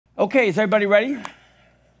Okay, is everybody ready?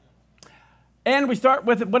 And we start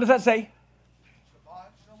with, what does that say?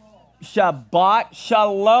 Shabbat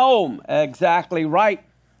Shalom. Exactly right.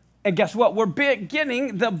 And guess what? We're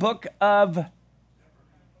beginning the book of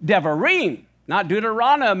Devarim, not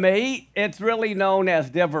Deuteronomy. It's really known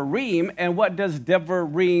as Devarim. And what does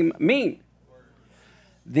Devarim mean?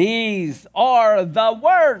 These are the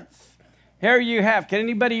words. Here you have. Can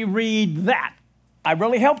anybody read that? I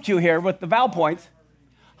really helped you here with the vowel points.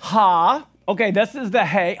 Ha. Okay, this is the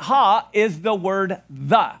hey. Ha is the word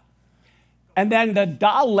the. And then the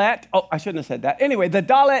dalet. Oh, I shouldn't have said that. Anyway, the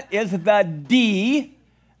dalet is the D.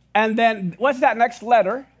 And then what's that next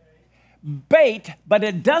letter? Bait, but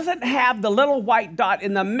it doesn't have the little white dot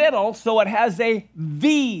in the middle, so it has a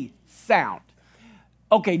V sound.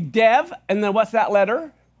 Okay, dev, and then what's that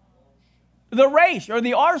letter? The resh, or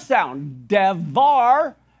the R sound.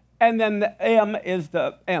 Devar, and then the M is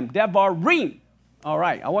the M. Devarim. All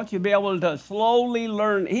right, I want you to be able to slowly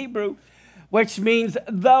learn Hebrew, which means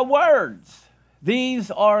the words.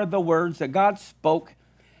 These are the words that God spoke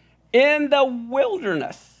in the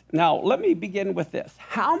wilderness. Now, let me begin with this.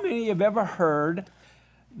 How many have ever heard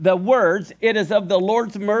the words, "It is of the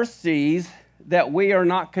Lord's mercies that we are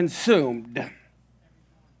not consumed,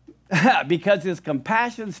 because his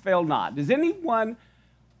compassions fail not"? Does anyone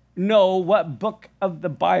know what book of the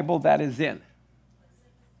Bible that is in?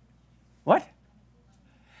 What?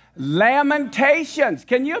 Lamentations.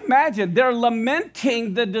 Can you imagine? They're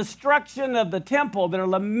lamenting the destruction of the temple. They're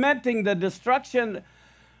lamenting the destruction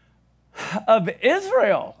of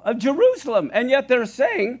Israel, of Jerusalem. And yet they're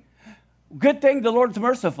saying, good thing the Lord's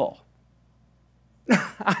merciful.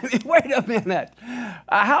 I mean, wait a minute.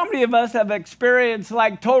 How many of us have experienced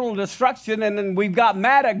like total destruction and then we've got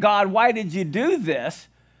mad at God? Why did you do this?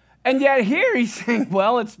 And yet here he's saying,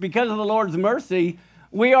 well, it's because of the Lord's mercy.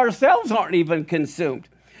 We ourselves aren't even consumed.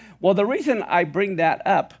 Well, the reason I bring that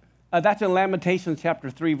up, that's in Lamentations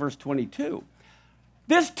chapter 3, verse 22.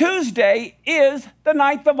 This Tuesday is the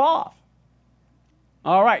 9th of Av.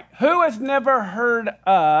 All right. Who has never heard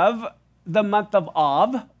of the month of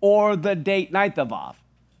Av or the date 9th of Av?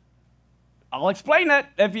 I'll explain it.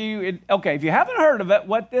 If you haven't heard of it,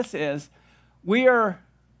 what this is, we are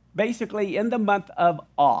basically in the month of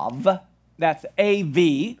Av. That's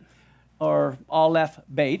A-V, or Aleph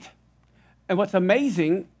Beit. And what's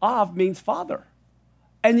amazing, Av means father.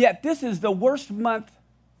 And yet this is the worst month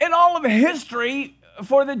in all of history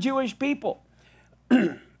for the Jewish people.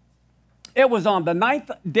 It was on the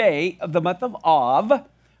 9th day of the month of Av,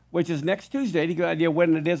 which is next Tuesday, to get an idea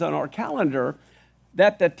when it is on our calendar,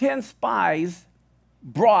 that the 10 spies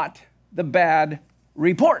brought the bad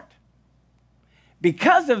report.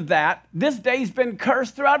 Because of that, this day's been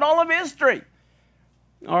cursed throughout all of history.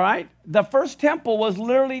 All right? The first temple was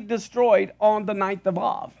literally destroyed on the 9th of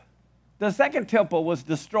Av. The second temple was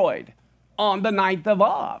destroyed on the 9th of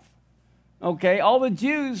Av. Okay? All the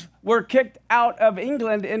Jews were kicked out of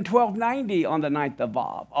England in 1290 on the 9th of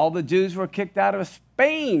Av. All the Jews were kicked out of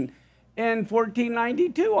Spain in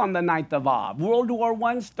 1492 on the 9th of Av. World War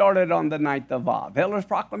I started on the 9th of Av. Hitler's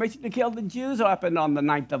proclamation to kill the Jews happened on the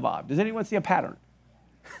 9th of Av. Does anyone see a pattern?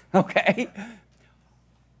 Okay?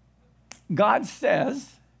 God says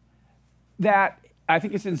that, I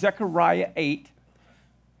think it's in Zechariah 8,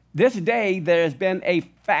 this day there has been a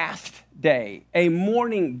fast day, a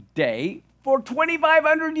mourning day for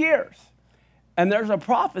 2,500 years. And there's a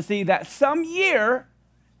prophecy that some year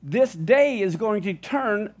this day is going to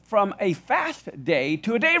turn from a fast day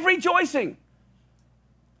to a day of rejoicing.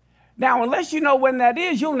 Now, unless you know when that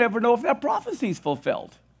is, you'll never know if that prophecy is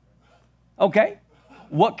fulfilled. Okay?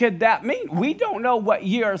 What could that mean? We don't know what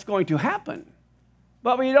year it's going to happen.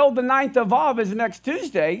 But we know the 9th of Av is next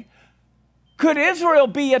Tuesday. Could Israel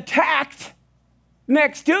be attacked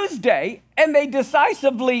next Tuesday and they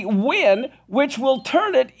decisively win, which will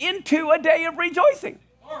turn it into a day of rejoicing?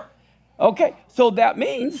 Okay, so that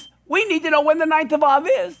means we need to know when the 9th of Av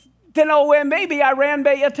is to know when maybe Iran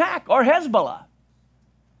may attack or Hezbollah.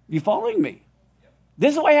 You following me?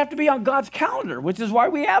 This is why you have to be on God's calendar, which is why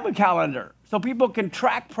we have a calendar, so people can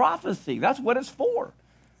track prophecy. That's what it's for.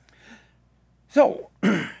 So,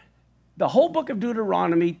 the whole book of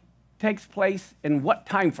Deuteronomy takes place in what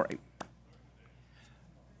time frame?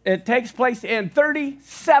 It takes place in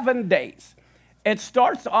 37 days. It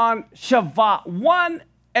starts on Shavuot 1,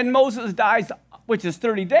 and Moses dies, which is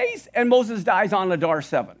 30 days, and Moses dies on Adar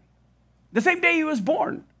 7. The same day he was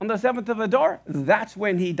born, on the 7th of Adar, that's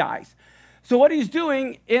when he dies. So what he's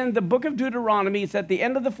doing in the book of Deuteronomy is at the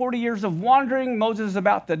end of the 40 years of wandering, Moses is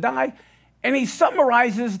about to die, and he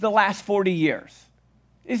summarizes the last 40 years.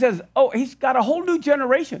 He says, oh, he's got a whole new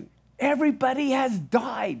generation. Everybody has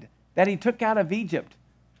died that he took out of Egypt.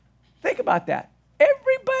 Think about that.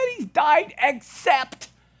 Everybody's died except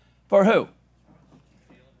for who?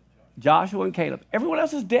 Joshua and Caleb. Everyone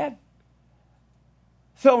else is dead.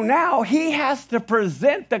 So now he has to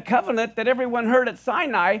present the covenant that everyone heard at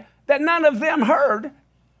Sinai that none of them heard.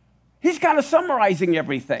 He's kind of summarizing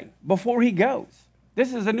everything before he goes.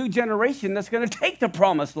 This is a new generation that's going to take the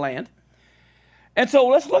promised land. And so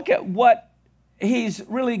let's look at what he's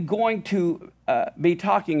really going to be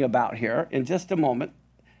talking about here in just a moment.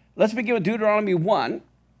 Let's begin with Deuteronomy 1.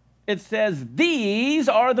 It says, these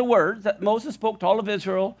are the words that Moses spoke to all of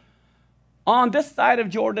Israel on this side of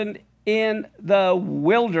Jordan in the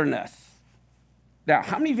wilderness. Now,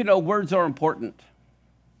 how many of you know words are important?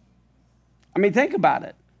 I mean, think about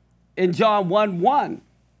it. In John 1:1,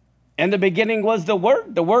 in the beginning was the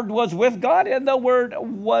Word was with God, and the Word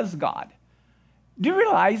was God. Do you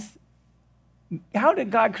realize, how did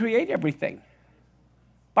God create everything?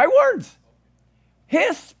 By words.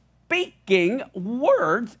 His speaking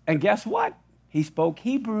words, and guess what? He spoke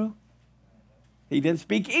Hebrew. He didn't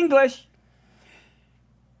speak English.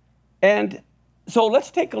 And so let's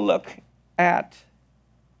take a look at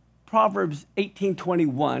Proverbs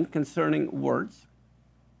 18:21 concerning words.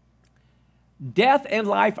 Death and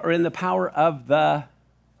life are in the power of the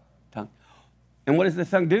tongue. And what does the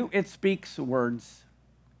tongue do? It speaks words.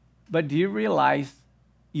 But do you realize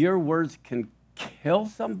your words can kill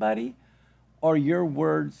somebody, or your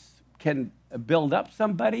words can build up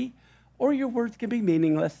somebody, or your words can be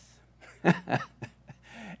meaningless?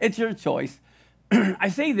 It's your choice. I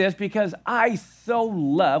say this because I so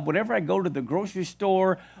love, whenever I go to the grocery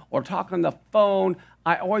store or talk on the phone,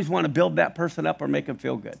 I always want to build that person up or make them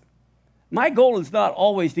feel good. My goal is not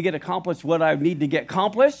always to get accomplished what I need to get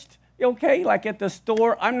accomplished. Okay, like at the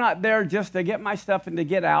store, I'm not there just to get my stuff and to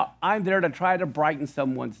get out. I'm there to try to brighten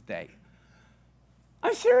someone's day.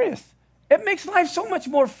 I'm serious. It makes life so much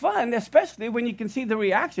more fun, especially when you can see the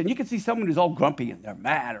reaction. You can see someone who's all grumpy and they're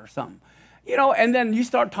mad or something. You know, and then you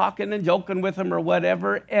start talking and joking with them or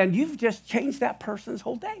whatever, and you've just changed that person's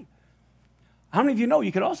whole day. How many of you know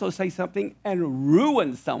you can also say something and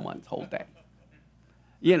ruin someone's whole day?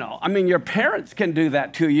 You know, I mean, your parents can do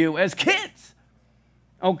that to you as kids,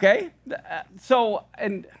 okay? So,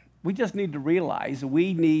 and we just need to realize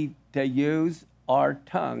we need to use our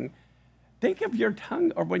tongue. Think of your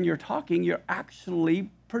tongue, or when you're talking, you're actually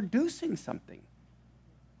producing something.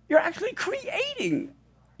 You're actually creating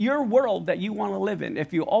your world that you want to live in.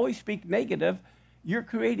 If you always speak negative, you're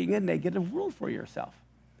creating a negative world for yourself.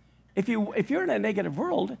 If you're in a negative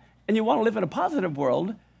world and you want to live in a positive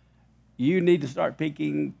world, you need to start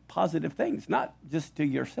speaking positive things, not just to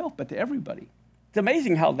yourself, but to everybody. It's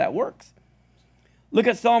amazing how that works. Look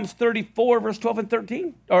at Psalms 34, verse 12 and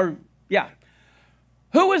 13.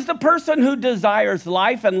 Who is the person who desires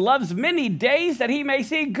life and loves many days that he may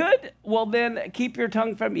see good? Well, then keep your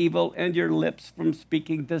tongue from evil and your lips from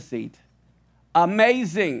speaking deceit.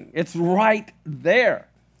 Amazing. It's right there.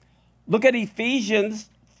 Look at Ephesians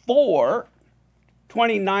 4,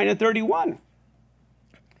 29 and 31.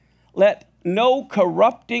 Let no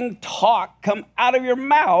corrupting talk come out of your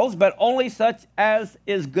mouths, but only such as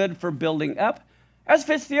is good for building up, as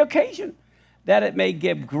fits the occasion, that it may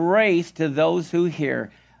give grace to those who hear.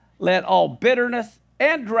 Let all bitterness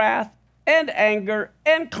and wrath and anger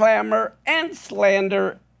and clamor and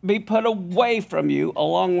slander be put away from you,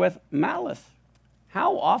 along with malice.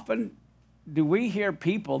 How often do we hear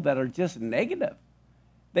people that are just negative?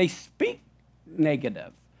 They speak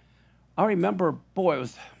negative. I remember, it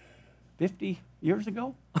was 50 years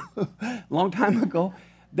ago, a long time ago,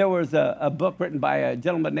 there was a book written by a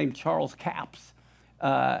gentleman named Charles Capps,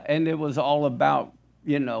 and it was all about,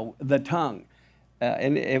 the tongue,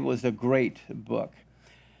 and it was a great book.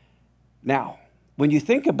 Now, when you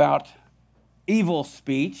think about evil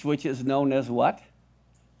speech, which is known as what?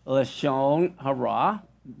 Lashon hara,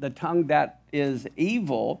 the tongue that is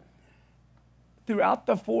evil, throughout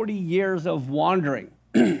the 40 years of wandering,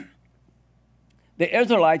 the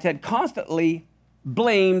Israelites had constantly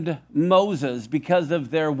blamed Moses because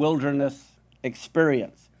of their wilderness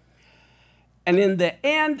experience. And in the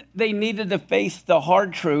end, they needed to face the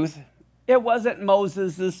hard truth. It wasn't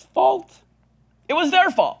Moses' fault. It was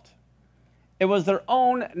their fault. It was their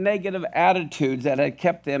own negative attitudes that had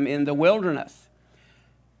kept them in the wilderness.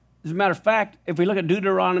 As a matter of fact, if we look at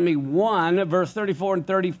Deuteronomy 1, verse 34 and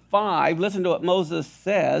 35, listen to what Moses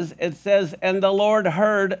says. It says, and the Lord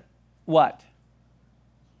heard what?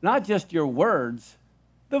 Not just your words,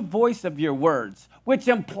 the voice of your words, which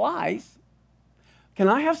implies, can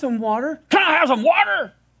I have some water? Can I have some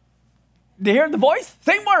water? Do you hear the voice?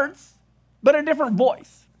 Same words, but a different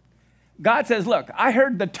voice. God says, look, I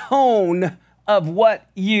heard the tone of what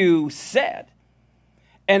you said.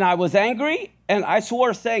 And I was angry, and I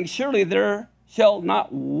swore, saying, surely there shall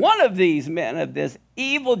not one of these men of this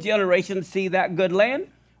evil generation see that good land,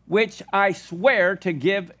 which I swear to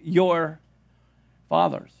give your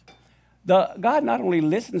fathers. God not only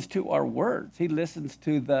listens to our words, he listens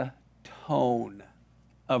to the tone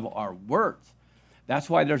of our words. That's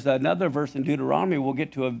why there's another verse in Deuteronomy we'll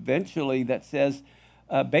get to eventually that says,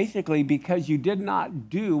 basically, because you did not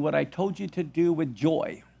do what I told you to do with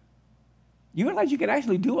joy. You realize you can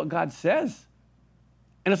actually do what God says,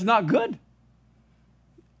 and it's not good.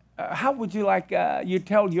 How would you like, you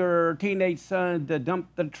tell your teenage son to dump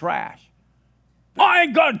the trash? I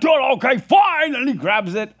ain't gonna do it, okay, fine. And he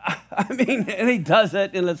grabs it. I mean, and he does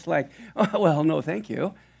it, and it's like, oh, well, no, thank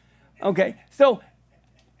you. Okay, so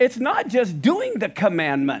it's not just doing the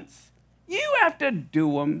commandments. You have to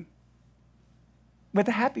do them with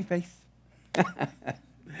a happy face.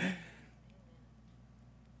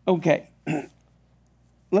 Okay,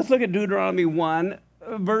 let's look at Deuteronomy 1,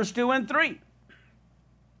 verse 2 and 3.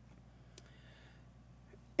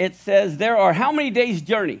 It says, there are how many days'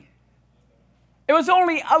 journey? It was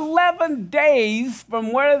only 11 days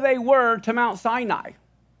from where they were to Mount Sinai.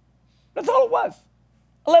 That's all it was,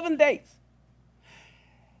 11 days.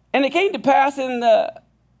 And it came to pass in the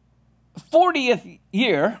 40th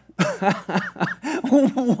year,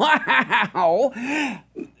 wow,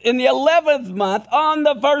 in the 11th month, on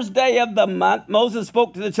the first day of the month, Moses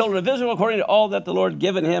spoke to the children of Israel according to all that the Lord had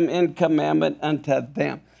given him in commandment unto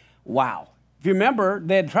them. Wow. If you remember,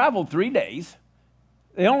 they had traveled 3 days.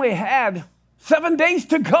 They only had 7 days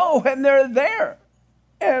to go, and they're there.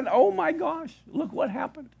 And oh my gosh, look what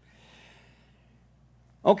happened.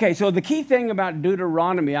 Okay, so the key thing about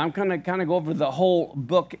Deuteronomy, I'm going to kind of go over the whole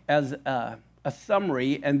book as a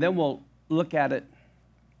summary, and then we'll look at it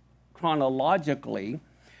chronologically.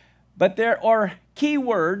 But there are key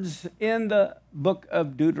words in the book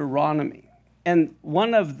of Deuteronomy. And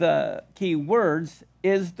one of the key words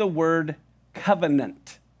is the word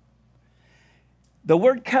covenant. The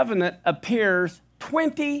word covenant appears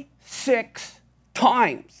 26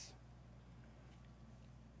 times.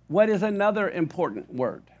 What is another important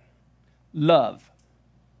word? Love.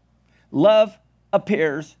 Love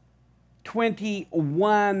appears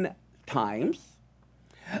 21 times.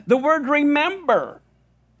 The word remember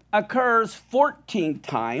occurs 14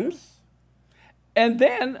 times. And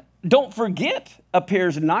then don't forget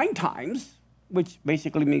appears 9 times, which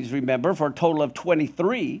basically means remember, for a total of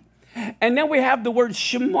 23. And then we have the word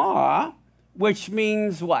Shema, which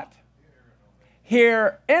means what?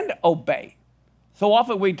 Hear and obey. So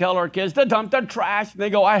often we tell our kids to dump their trash, and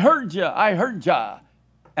they go, I heard ya, I heard ya.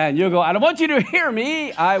 And you go, I don't want you to hear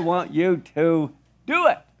me, I want you to do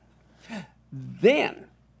it. Then,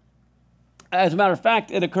 as a matter of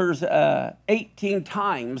fact, it occurs 18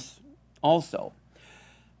 times also.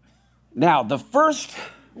 Now, the first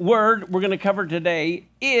word we're going to cover today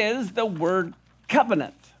is the word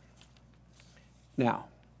covenant. Now,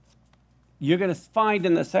 you're going to find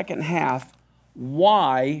in the second half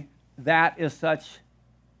why that is such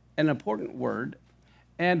an important word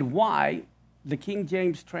and why the King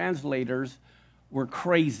James translators were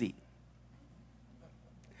crazy.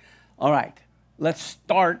 All right, let's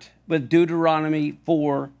start with Deuteronomy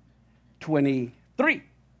 4:23.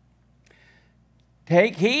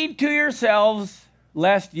 Take heed to yourselves,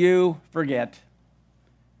 lest you forget.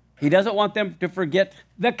 He doesn't want them to forget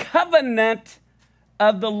the covenant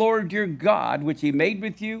of the Lord your God, which he made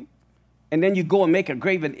with you. And then you go and make a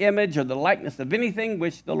graven image or the likeness of anything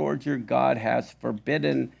which the Lord your God has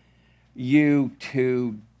forbidden you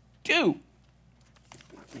to do.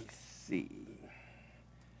 Let me see.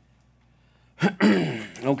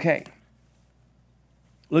 Okay.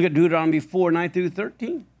 Look at Deuteronomy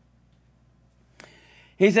 4:9-13.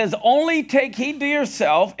 He says, only take heed to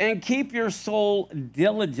yourself and keep your soul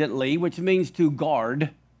diligently, which means to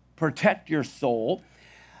guard, protect your soul,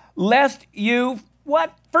 lest you,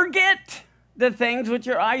 what? Forget the things which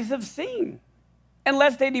your eyes have seen, and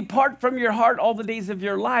lest they depart from your heart all the days of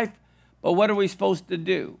your life. But what are we supposed to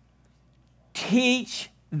do?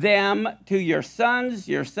 Teach them to your sons'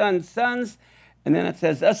 sons. And then it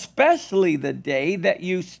says, especially the day that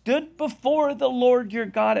you stood before the Lord your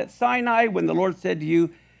God at Sinai, when the Lord said to you,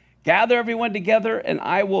 gather everyone together, and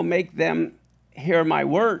I will make them hear my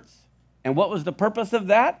words. And what was the purpose of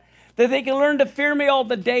that? That they can learn to fear me all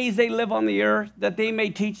the days they live on the earth, that they may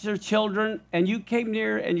teach their children. And you came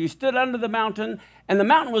near, and you stood under the mountain, and the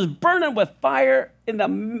mountain was burning with fire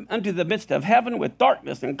unto the midst of heaven, with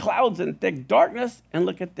darkness and clouds and thick darkness. And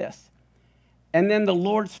look at this. And then the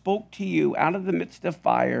Lord spoke to you out of the midst of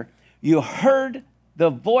fire You heard the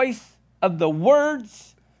voice of the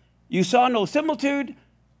words. You saw no similitude,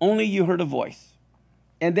 only you heard a voice.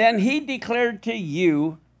 And then he declared to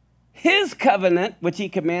you his covenant, which he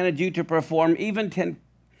commanded you to perform, even 10.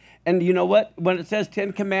 And you know what? When it says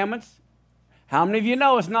 10 commandments, how many of you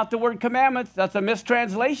know it's not the word commandments? That's a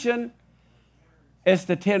mistranslation. It's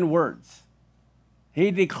the 10 words.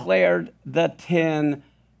 He declared the 10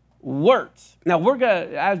 words. Now, we're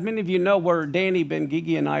going to, as many of you know, Danny, Ben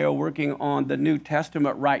Gigi, and I are working on the New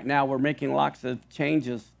Testament right now. We're making lots of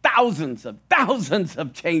changes, thousands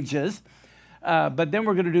of changes. But then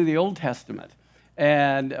we're going to do the Old Testament.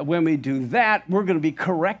 And when we do that, we're going to be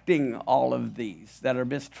correcting all of these that are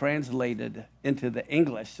mistranslated into the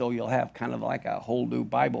English. So you'll have kind of like a whole new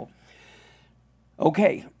Bible.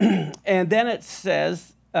 Okay. And then it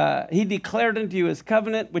says, he declared unto you his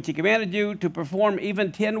covenant, which he commanded you to perform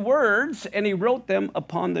even 10 words, and he wrote them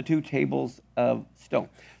upon the 2 tables of stone.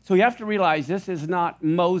 So you have to realize this is not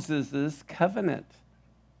Moses' covenant.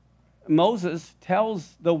 Moses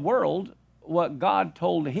tells the world what God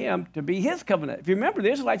told him to be his covenant. If you remember,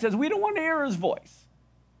 the Israelites says, we don't want to hear his voice.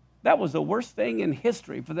 That was the worst thing in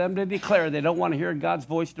history for them to declare. They don't want to hear God's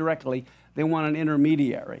voice directly. They want an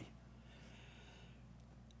intermediary.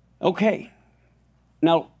 Okay.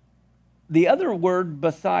 Now, the other word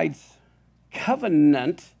besides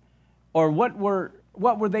covenant, or what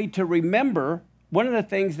were they to remember, one of the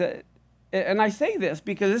things that, and I say this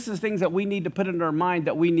because this is things that we need to put in our mind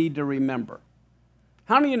that we need to remember.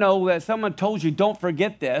 How many of you know that someone told you, don't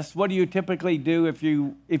forget this? What do you typically do if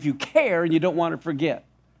you care and you don't want to forget?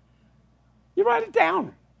 You write it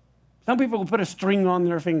down. Some people will put a string on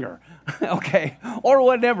their finger, okay, or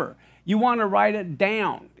whatever. You want to write it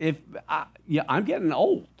down. I'm getting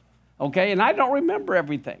old, okay, and I don't remember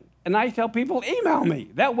everything. And I tell people, email me.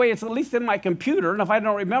 That way it's at least in my computer, and if I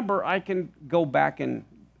don't remember, I can go back and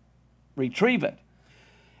retrieve it.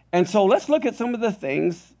 And so let's look at some of the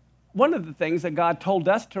things. One of the things that God told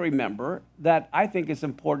us to remember that I think is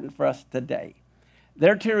important for us today.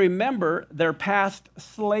 They're to remember their past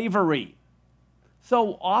slavery.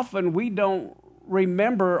 So often we don't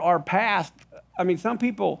remember our past. I mean, some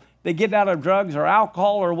people, they get out of drugs or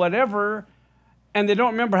alcohol or whatever, and they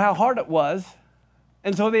don't remember how hard it was,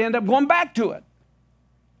 and so they end up going back to it.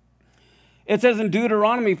 It says in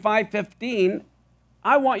Deuteronomy 5:15,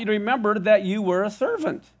 I want you to remember that you were a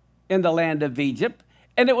servant in the land of Egypt,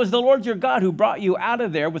 and it was the Lord your God who brought you out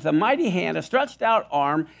of there with a mighty hand, a stretched out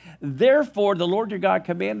arm. Therefore, the Lord your God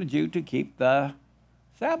commanded you to keep the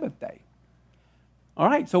Sabbath day. All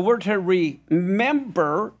right, so we're to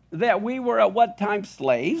remember that we were at what time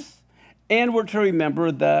slaves, and we're to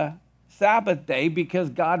remember the Sabbath day because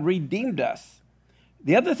God redeemed us.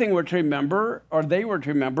 The other thing we're to remember, or they were to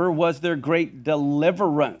remember, was their great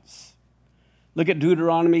deliverance. Look at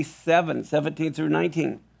Deuteronomy 7:17 through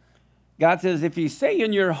 19. God says, if you say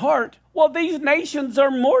in your heart, well, these nations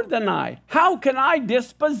are more than I, how can I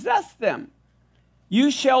dispossess them? You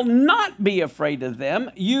shall not be afraid of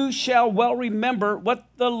them. You shall well remember what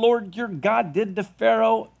the Lord your God did to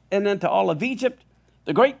Pharaoh and then to all of Egypt,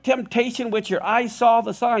 the great temptation which your eyes saw,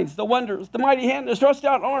 the signs, the wonders, the mighty hand, the stretched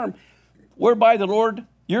out arm, whereby the Lord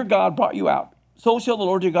your God brought you out. So shall the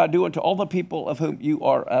Lord your God do unto all the people of whom you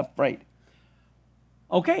are afraid.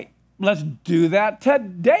 Okay, let's do that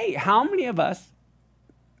today. How many of us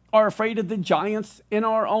are afraid of the giants in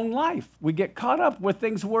our own life? We get caught up with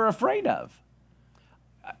things we're afraid of.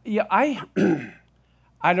 Yeah, I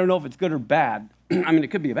don't know if it's good or bad. I mean,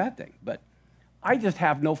 it could be a bad thing, but I just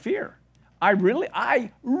have no fear. I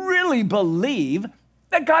really believe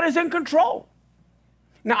that God is in control.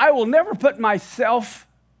 Now, I will never put myself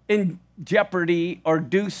in jeopardy or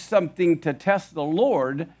do something to test the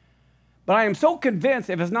Lord, but I am so convinced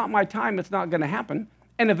if it's not my time, it's not going to happen.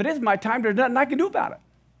 And if it is my time, there's nothing I can do about it.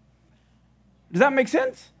 Does that make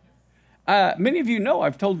sense? Many of you know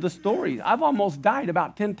I've told the stories. I've almost died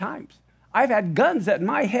about 10 times. I've had guns at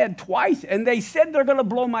my head twice, and they said they're going to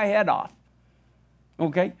blow my head off.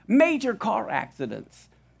 Okay? Major car accidents,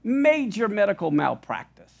 major medical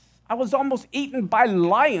malpractice. I was almost eaten by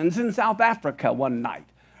lions in South Africa one night.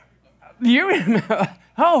 You remember?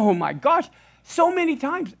 Oh, my gosh. So many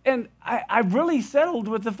times. And I've really settled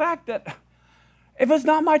with the fact that if it's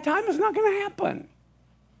not my time, it's not going to happen.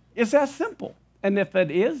 It's that simple. And if it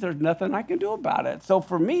is, there's nothing I can do about it. So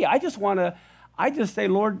for me, I just say,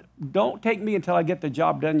 Lord, don't take me until I get the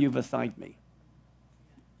job done you've assigned me.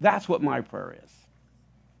 That's what my prayer is.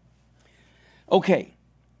 Okay.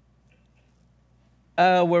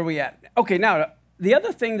 Where are we at? Okay, now, the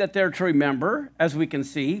other thing that they're to remember, as we can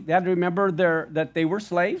see, they had to remember that they were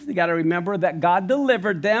slaves. They got to remember that God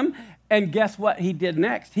delivered them. And guess what he did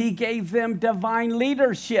next? He gave them divine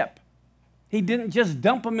leadership. He didn't just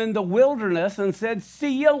dump them in the wilderness and said,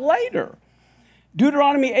 see you later.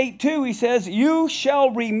 Deuteronomy 8:2, he says, you shall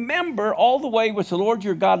remember all the way which the Lord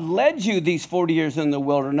your God led you these 40 years in the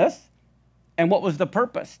wilderness. And what was the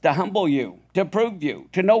purpose? To humble you, to prove you,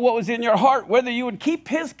 to know what was in your heart, whether you would keep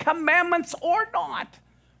his commandments or not.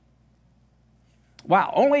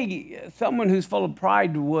 Wow, only someone who's full of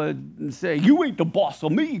pride would say, you ain't the boss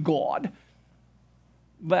of me, God.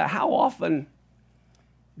 But how often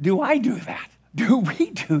do I do that? Do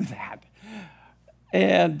we do that?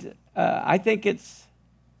 And I think it's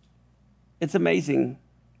amazing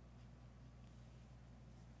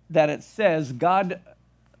that it says God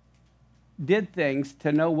did things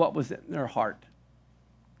to know what was in their heart.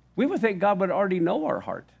 We would think God would already know our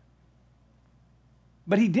heart.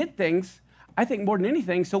 But he did things, I think more than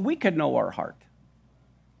anything, so we could know our heart.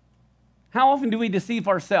 How often do we deceive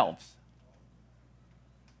ourselves?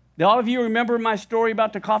 Do all of you remember my story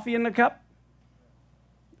about the coffee in the cup?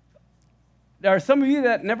 There are some of you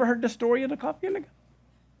that never heard the story of the coffee in the cup.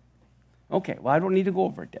 Okay, well, I don't need to go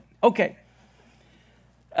over it then. Okay.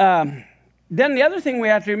 Then the other thing we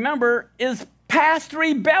have to remember is past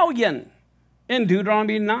rebellion in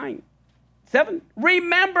Deuteronomy 9:7.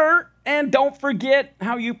 Remember and don't forget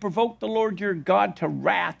how you provoked the Lord your God to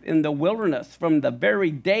wrath in the wilderness. From the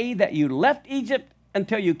very day that you left Egypt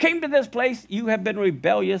until you came to this place, you have been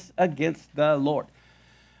rebellious against the Lord.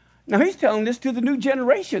 Now he's telling this to the new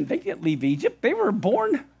generation. They didn't leave Egypt. They were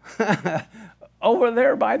born over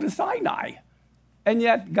there by the Sinai. And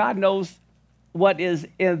yet God knows what is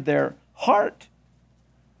in their heart.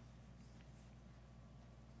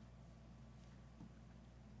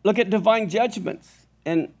 Look at divine judgments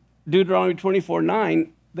in Deuteronomy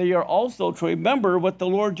 24:9. They are also to remember what the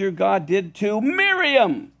Lord your God did to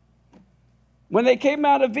Miriam when they came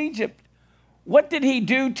out of Egypt. What did he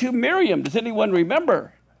do to Miriam? Does anyone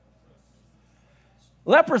remember?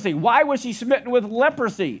 Leprosy. Why was she smitten with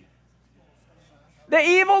leprosy? The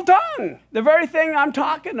evil tongue. The very thing I'm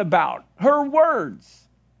talking about. Her words.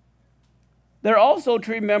 They're also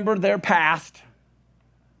to remember their past.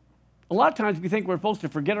 A lot of times we think we're supposed to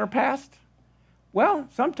forget our past. Well,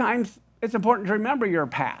 sometimes it's important to remember your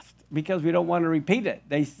past because we don't want to repeat it.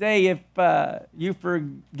 They say if you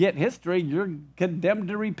forget history, you're condemned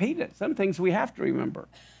to repeat it. Some things we have to remember.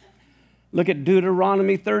 Look at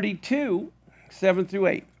Deuteronomy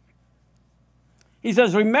 32:7-8. He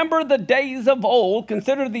says, remember the days of old,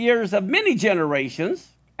 consider the years of many generations.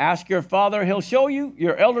 Ask your father, he'll show you.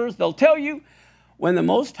 Your elders, they'll tell you. When the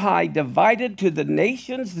Most High divided to the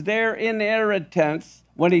nations their inheritance,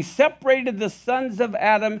 when he separated the sons of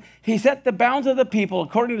Adam, he set the bounds of the people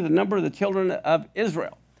according to the number of the children of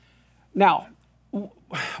Israel. Now,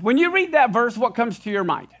 when you read that verse, what comes to your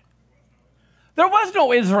mind? There was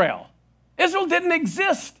no Israel. Israel didn't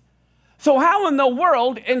exist. So how in the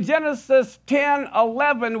world, in Genesis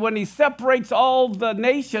 10:11, when he separates all the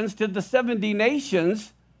nations to the 70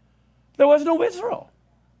 nations, there was no Israel?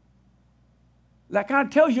 That kind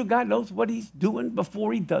of tells you God knows what he's doing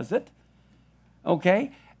before he does it.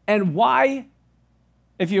 Okay? And why,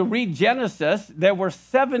 if you read Genesis, there were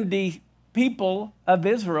 70 people of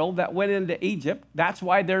Israel that went into Egypt. That's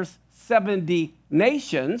why there's 70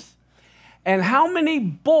 nations. And how many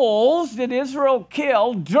bulls did Israel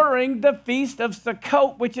kill during the Feast of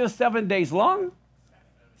Sukkot, which is 7 days long?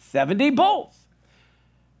 70 bulls.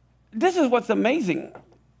 This is what's amazing.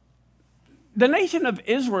 The nation of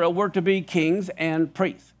Israel were to be kings and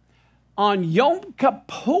priests. On Yom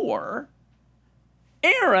Kippur,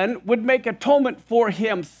 Aaron would make atonement for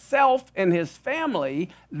himself and his family.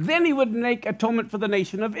 Then he would make atonement for the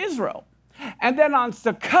nation of Israel. And then on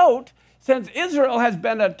Sukkot, since Israel has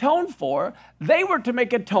been atoned for, they were to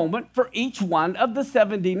make atonement for each one of the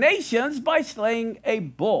 70 nations by slaying a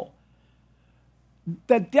bull.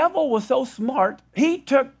 The devil was so smart, he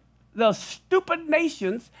took the stupid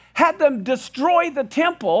nations, had them destroy the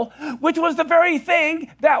temple, which was the very thing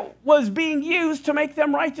that was being used to make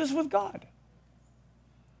them righteous with God.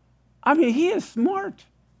 I mean, he is smart.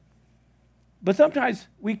 But sometimes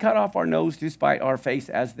we cut off our nose to spite our face,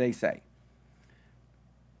 as they say.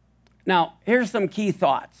 Now, here's some key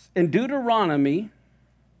thoughts. In Deuteronomy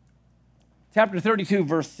chapter 32,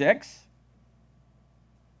 verse 6,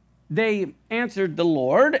 they answered the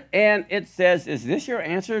Lord, and it says, is this your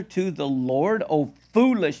answer to the Lord, O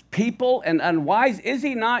foolish people and unwise? Is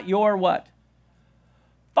he not your what?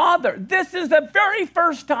 Father. This is the very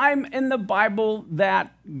first time in the Bible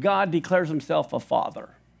that God declares himself a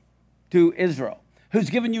father to Israel, who's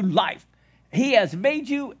given you life. He has made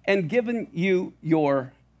you and given you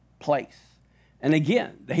your place. And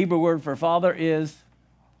again, the Hebrew word for father is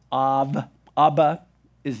Av. Abba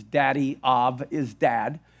is daddy. Av is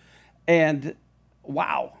dad. And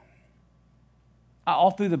wow.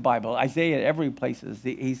 All through the Bible, Isaiah, every place,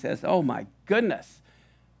 he says, oh my goodness,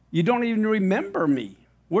 you don't even remember me.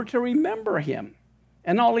 We're to remember him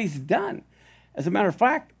and all he's done. As a matter of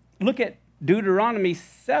fact, look at Deuteronomy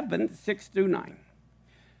 7, 6 through 9.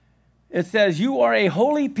 It says, you are a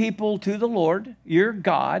holy people to the Lord, your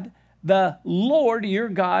God. The Lord, your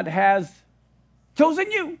God, has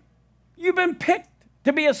chosen you. You've been picked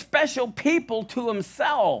to be a special people to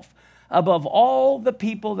himself above all the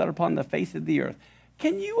people that are upon the face of the earth.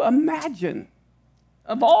 Can you imagine,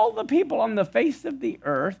 of all the people on the face of the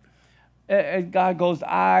earth, God goes,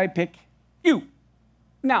 I pick you.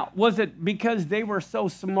 Now, was it because they were so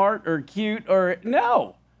smart or cute or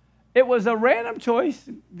no? It was a random choice.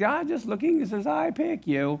 God just looking and says, I pick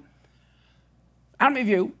you. How many of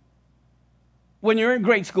you, when you're in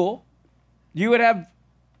grade school, you would have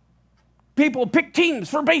people pick teams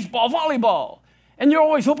for baseball, volleyball, and you're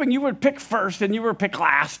always hoping you would pick first and you were picked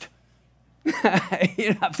last.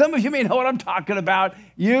 Some of you may know what I'm talking about.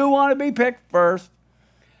 You want to be picked first.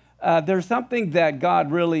 There's something that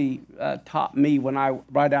God really taught me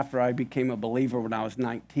right after I became a believer when I was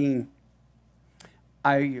 19.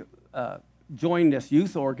 I joined this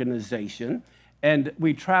youth organization, and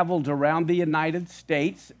we traveled around the United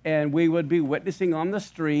States, and we would be witnessing on the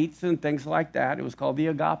streets and things like that. It was called the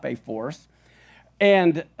Agape Force.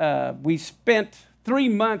 And we spent 3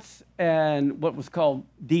 months in what was called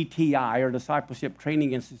DTI, or Discipleship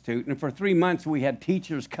Training Institute. And for 3 months, we had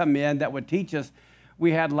teachers come in that would teach us.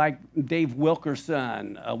 We had like Dave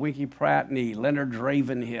Wilkerson, Winky Pratney, Leonard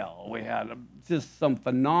Ravenhill. We had just some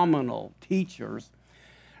phenomenal teachers.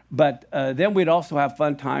 But then we'd also have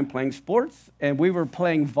fun time playing sports, and we were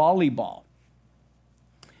playing volleyball.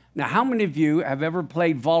 Now, how many of you have ever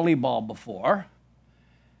played volleyball before?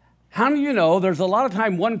 How many of you know there's a lot of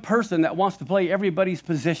time one person that wants to play everybody's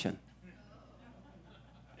position?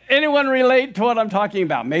 Anyone relate to what I'm talking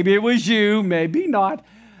about? Maybe it was you, maybe not.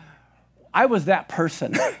 I was that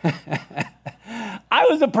person. I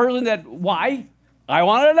was the person that, why? I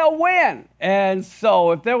wanted to win. And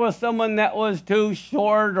so if there was someone that was too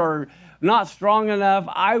short or not strong enough,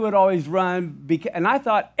 I would always run. And I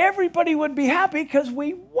thought everybody would be happy because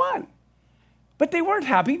we won. But they weren't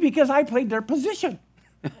happy because I played their position.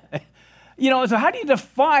 So how do you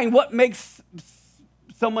define what makes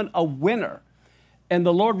someone a winner? And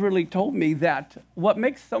the Lord really told me that what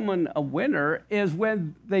makes someone a winner is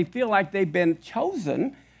when they feel like they've been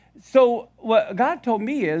chosen. So what God told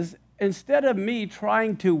me is, instead of me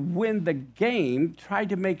trying to win the game, try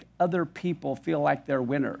to make other people feel like they're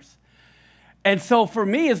winners. And so for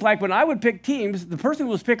me, it's like when I would pick teams, the person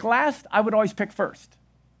who was picked last, I would always pick first.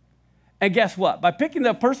 And guess what? By picking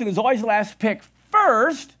the person who's always last pick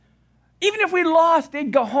first, even if we lost,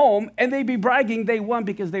 they'd go home and they'd be bragging they won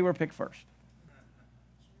because they were picked first.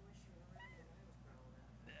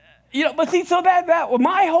 But see, so that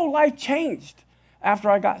my whole life changed after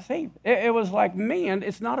I got saved. It was like, man,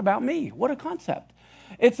 it's not about me. What a concept.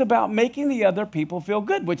 It's about making the other people feel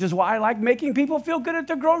good, which is why I like making people feel good at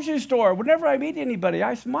the grocery store. Whenever I meet anybody,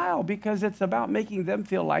 I smile because it's about making them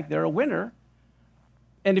feel like they're a winner.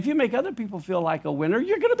 And if you make other people feel like a winner,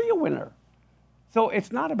 you're going to be a winner. So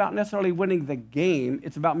it's not about necessarily winning the game.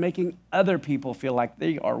 It's about making other people feel like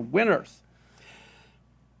they are winners.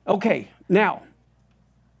 Okay, now,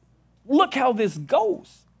 look how this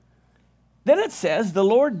goes. Then it says, the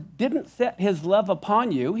Lord didn't set his love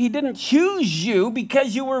upon you. He didn't choose you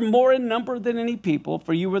because you were more in number than any people,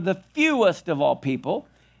 for you were the fewest of all people.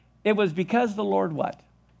 It was because the Lord what?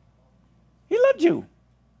 He loved you.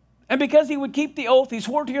 And because he would keep the oath he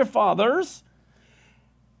swore to your fathers,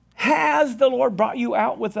 has the Lord brought you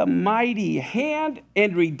out with a mighty hand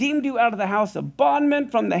and redeemed you out of the house of bondmen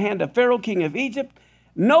from the hand of Pharaoh, king of Egypt.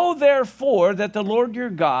 Know therefore that the Lord your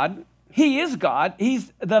God, he is God.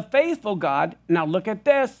 He's the faithful God. Now look at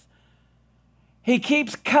this. He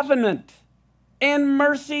keeps covenant and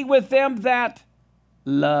mercy with them that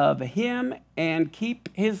love him and keep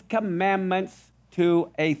his commandments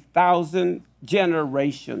to 1,000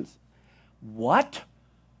 generations. What?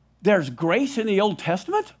 There's grace in the Old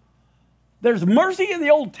Testament? There's mercy in the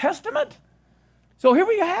Old Testament? So here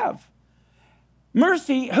we have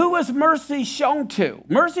mercy. Who is mercy shown to?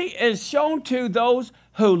 Mercy is shown to those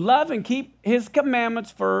who love and keep his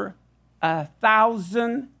commandments for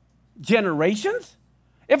 1,000 generations.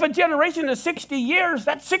 If a generation is 60 years,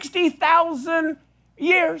 that's 60,000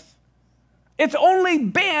 years. It's only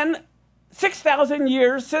been 6,000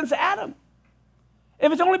 years since Adam.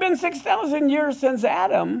 If it's only been 6,000 years since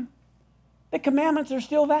Adam, the commandments are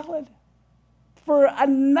still valid for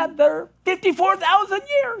another 54,000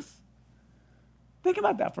 years. Think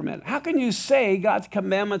about that for a minute. How can you say God's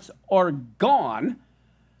commandments are gone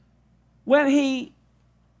when he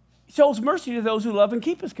shows mercy to those who love and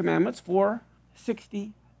keep his commandments for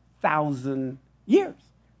 60,000 years?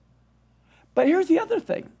 But here's the other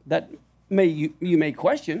thing that you may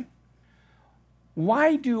question.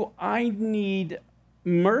 Why do I need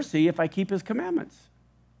mercy if I keep his commandments?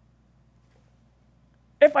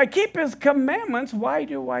 If I keep his commandments, why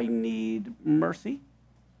do I need mercy?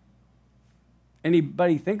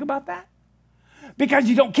 Anybody think about that? Because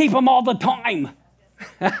you don't keep them all the time.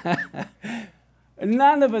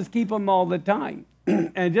 None of us keep them all the time.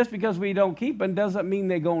 And just because we don't keep them doesn't mean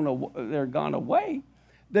they're gone away.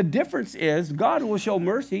 The difference is God will show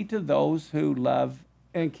mercy to those who love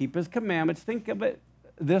and keep his commandments. Think of it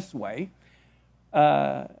this way.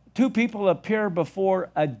 Two people appear before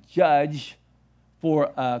a judge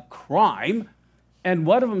for a crime, and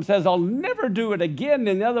one of them says, I'll never do it again,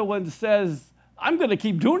 and the other one says, I'm going to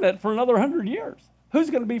keep doing it for another 100 years.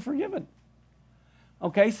 Who's going to be forgiven?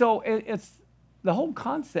 Okay, so it's the whole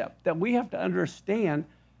concept that we have to understand.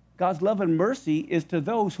 God's love and mercy is to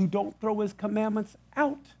those who don't throw his commandments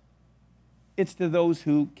out. It's to those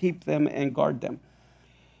who keep them and guard them.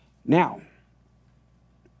 Now,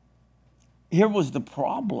 here was the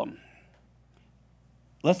problem.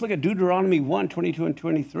 Let's look at Deuteronomy 1, 22 and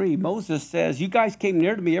 23. Moses says, you guys came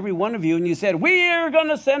near to me, every one of you, and you said, we're going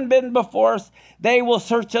to send men before us. They will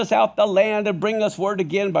search us out the land and bring us word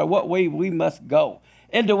again by what way we must go,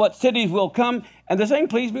 into what cities we'll come. And the saying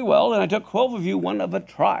pleased me well, and I took 12 of you, one of a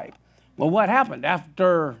tribe. Well, what happened?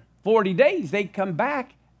 After 40 days, they come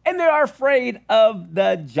back, and they are afraid of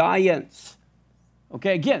the giants.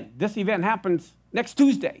 Okay, again, this event happens next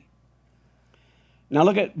Tuesday. Now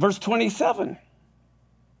look at verse 27.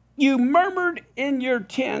 You murmured in your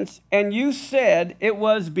tents, and you said it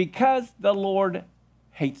was because the Lord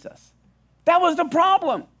hates us. That was the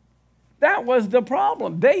problem. That was the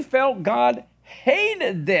problem. They felt God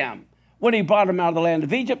hated them when he brought them out of the land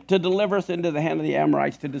of Egypt to deliver us into the hand of the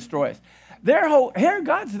Amorites to destroy us. Here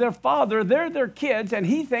God's their father, they're their kids, and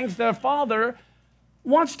he thinks their father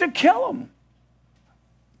wants to kill them.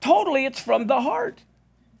 Totally, it's from the heart.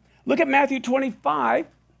 Look at Matthew 25,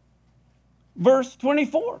 verse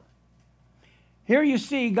 24. Here you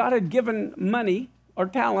see God had given money or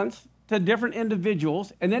talents to different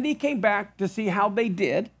individuals, and then he came back to see how they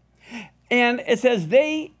did. And it says,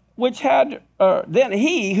 then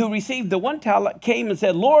he who received the one talent came and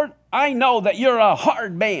said, Lord, I know that you're a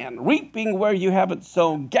hard man, reaping where you haven't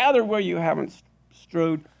sown, gather where you haven't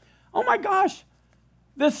strewed. Oh my gosh,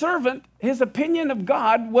 this servant, his opinion of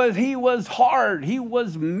God was he was hard, he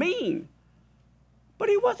was mean. But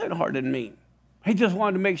he wasn't hard and mean. He just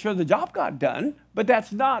wanted to make sure the job got done, but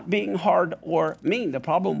that's not being hard or mean. The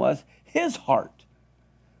problem was his heart.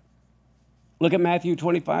 Look at Matthew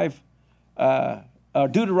 25,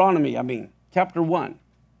 Deuteronomy, chapter 1,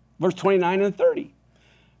 verse 29 and 30.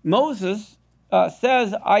 Moses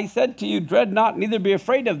says, I said to you, dread not, neither be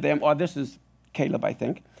afraid of them. Or this is Caleb, I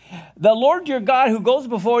think. The Lord your God who goes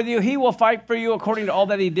before you, he will fight for you according to all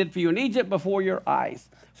that he did for you in Egypt before your eyes.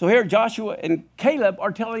 So here Joshua and Caleb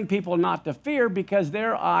are telling people not to fear because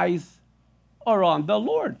their eyes are on the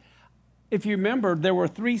Lord. If you remember, there were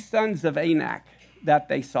 3 sons of Anak that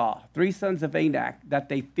they saw, 3 sons of Anak that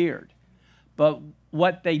they feared. But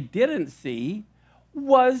what they didn't see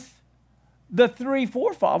was the 3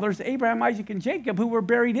 forefathers, Abraham, Isaac, and Jacob, who were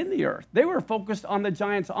buried in the earth. They were focused on the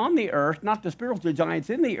giants on the earth, not the spiritual giants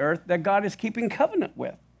in the earth that God is keeping covenant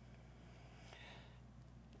with.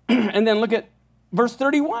 And then look at verse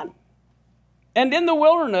 31. And in the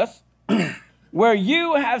wilderness, where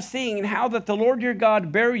you have seen how that the Lord your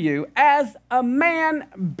God bare you, as a man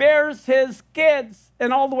bears his kids,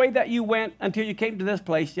 and all the way that you went until you came to this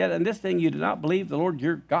place, yet in this thing you did not believe the Lord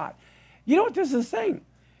your God. You know what this is saying?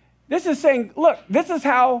 This is saying, look, this is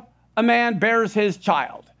how a man bears his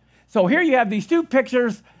child. So here you have these 2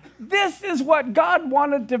 pictures. This is what God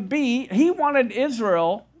wanted to be. He wanted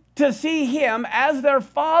Israel to see him as their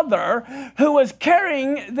father who was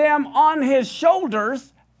carrying them on his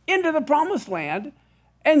shoulders into the promised land,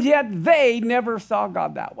 and yet they never saw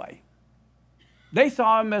God that way. They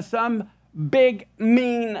saw him as some big,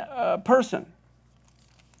 mean person.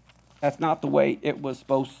 That's not the way it was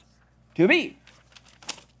supposed to be.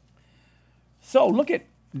 So look at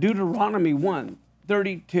Deuteronomy 1,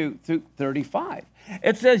 32 through 35.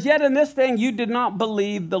 It says, yet in this thing you did not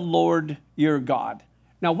believe the Lord your God.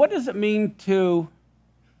 Now, what does it mean to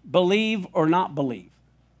believe or not believe?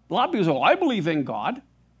 A lot of people say, well, I believe in God.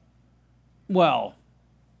 Well,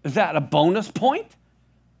 Is that a bonus point?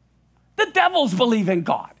 The devils believe in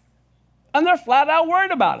God, and they're flat out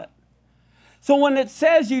worried about it. So when it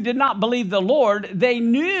says you did not believe the Lord, they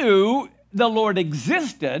knew the Lord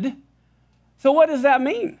existed. So what does that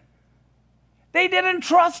mean? They didn't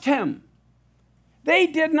trust him. They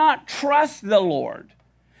did not trust the Lord,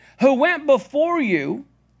 who went before you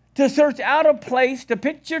to search out a place, to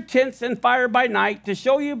pitch your tents in fire by night, to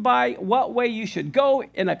show you by what way you should go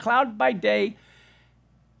in a cloud by day.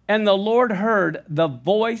 And the Lord heard the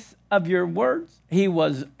voice of your words. He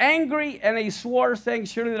was angry, and he swore, saying,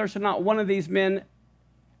 surely there shall not one of these men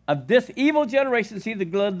of this evil generation see the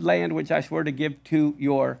good land which I swore to give to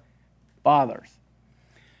your fathers.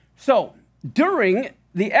 So during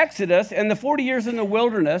the Exodus and the 40 years in the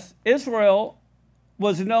wilderness, Israel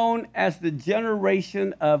was known as the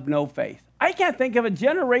generation of no faith. I can't think of a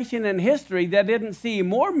generation in history that didn't see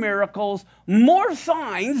more miracles, more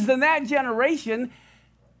signs than that generation,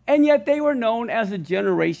 and yet they were known as a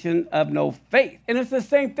generation of no faith. And it's the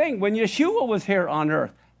same thing when Yeshua was here on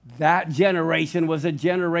earth. That generation was a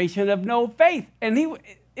generation of no faith, and he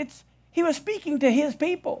was speaking to his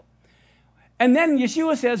people. And then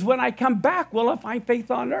Yeshua says, when I come back, will I find faith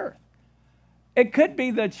on earth? It could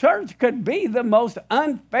be the church could be the most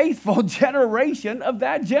unfaithful generation of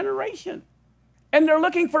that generation. And they're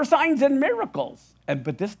looking for signs and miracles.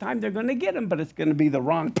 But this time they're going to get them, but it's going to be the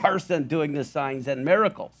wrong person doing the signs and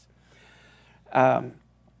miracles.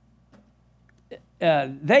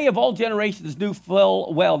 They of all generations knew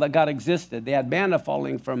full well that God existed. They had manna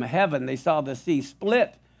falling from heaven. They saw the sea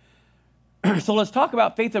split. So let's talk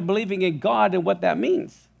about faith of believing in God and what that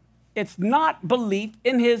means. It's not belief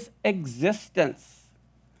in his existence.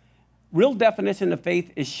 Real definition of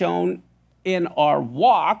faith is shown in our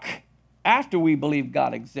walk after we believe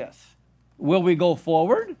God exists. Will we go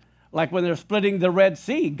forward? Like when they're splitting the Red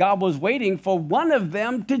Sea, God was waiting for one of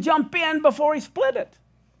them to jump in before he split it.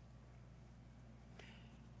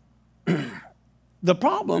 The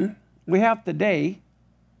problem we have today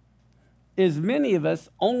is many of us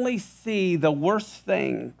only see the worst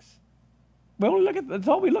things. We only look at, that's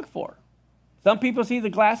all we look for. Some people see the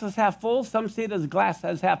glass as half full. Some see it as glass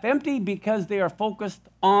as half empty because they are focused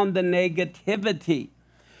on the negativity.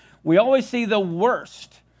 We always see the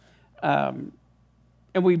worst. And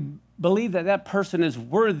we believe that that person is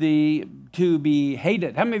worthy to be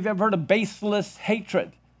hated. How many of you have ever heard of baseless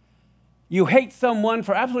hatred? You hate someone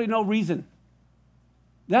for absolutely no reason.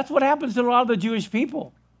 That's what happens to a lot of the Jewish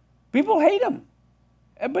people. People hate them,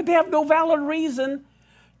 but they have no valid reason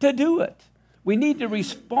to do it. We need to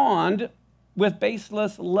respond with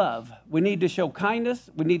baseless love. We need to show kindness.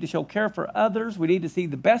 We need to show care for others. We need to see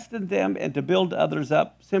the best in them and to build others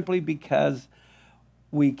up simply because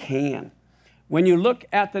we can. When you look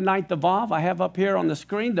at the ninth of Av, I have up here on the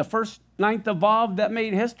screen, the first ninth of Av that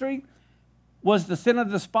made history was the sin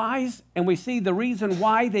of the spies, and we see the reason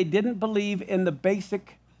why they didn't believe in the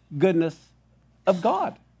basic goodness of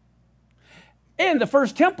God. And the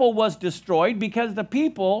first temple was destroyed because the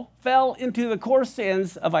people fell into the core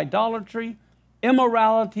sins of idolatry,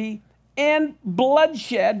 immorality, and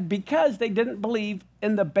bloodshed because they didn't believe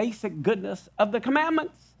in the basic goodness of the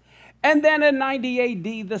commandments. And then in 90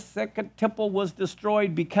 AD, the second temple was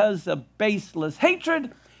destroyed because of baseless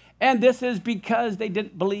hatred. And this is because they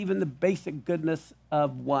didn't believe in the basic goodness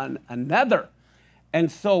of one another.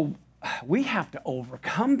 And so we have to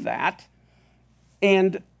overcome that.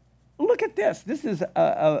 And look at this. This is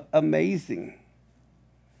amazing.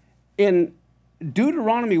 In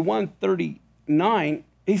Deuteronomy 1:39,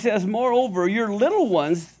 he says, moreover, your little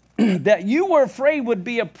ones that you were afraid would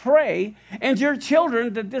be a prey, and your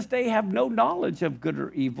children that this day have no knowledge of good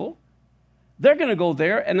or evil. They're going to go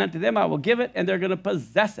there, and unto them I will give it, and they're going to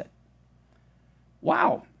possess it.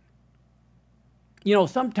 Wow. You know,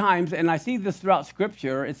 sometimes, and I see this throughout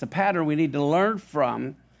Scripture, it's a pattern we need to learn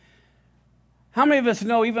from. How many of us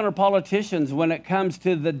know, even our politicians, when it comes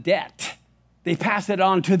to the debt, they pass it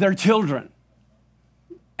on to their children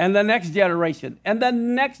and the next generation. And the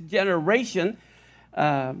next generation,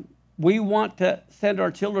 we want to send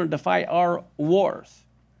our children to fight our wars.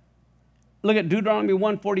 Look at Deuteronomy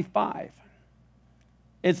 1:45.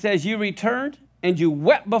 It says, you returned and you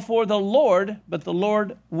wept before the Lord, but the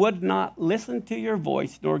Lord would not listen to your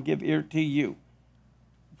voice nor give ear to you.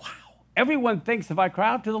 Wow. Everyone thinks if I cry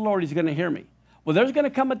out to the Lord, he's going to hear me. Well, there's going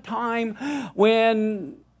to come a time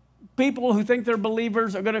when people who think they're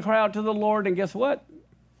believers are going to cry out to the Lord, and guess what?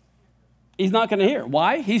 He's not going to hear.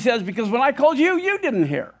 Why? He says, because when I called you, you didn't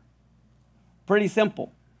hear. Pretty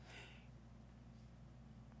simple.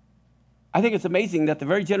 I think it's amazing that the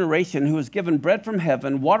very generation who was given bread from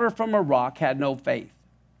heaven, water from a rock, had no faith.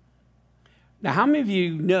 Now, how many of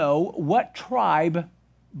you know what tribe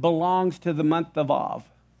belongs to the month of Av?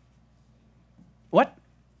 What?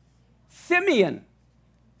 Simeon.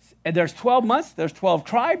 And there's 12 months, there's 12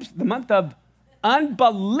 tribes. The month of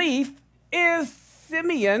unbelief is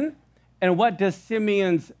Simeon. And what does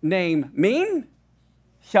Simeon's name mean?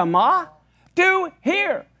 Shema, to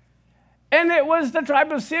hear. And it was the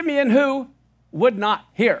tribe of Simeon who would not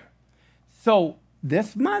hear. So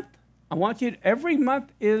this month, I want you to, every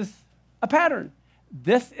month is a pattern.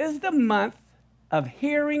 This is the month of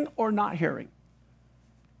hearing or not hearing.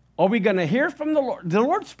 Are we going to hear from the Lord? The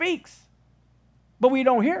Lord speaks, but we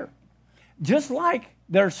don't hear. Just like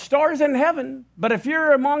there's stars in heaven, but if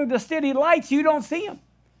you're among the city lights, you don't see them.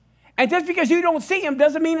 And just because you don't see them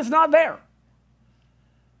doesn't mean it's not there.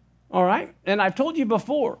 All right? And I've told you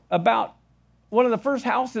before about one of the first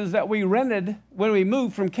houses that we rented when we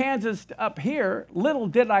moved from Kansas to up here. Little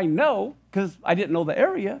did I know, because I didn't know the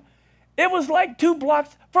area, it was like 2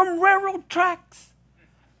 blocks from railroad tracks.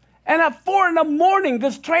 And at 4 in the morning,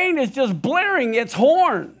 this train is just blaring its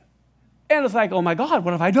horn. And it's like, oh my God,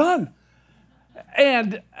 what have I done?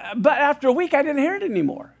 But after a week, I didn't hear it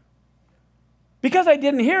anymore. Because I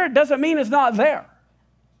didn't hear it doesn't mean it's not there.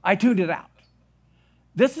 I tuned it out.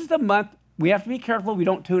 This is the month we have to be careful we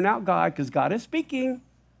don't tune out God, because God is speaking,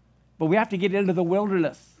 but we have to get into the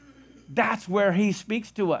wilderness. That's where he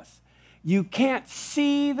speaks to us. You can't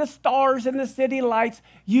see the stars and the city lights.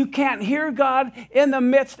 You can't hear God in the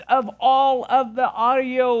midst of all of the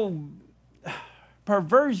audio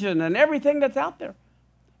perversion and everything that's out there.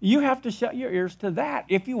 You have to shut your ears to that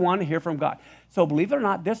if you want to hear from God. So believe it or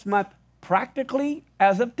not, this month, practically,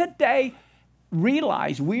 as of today,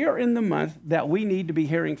 realize we are in the month that we need to be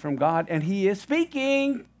hearing from God, and he is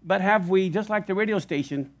speaking, but have we, just like the radio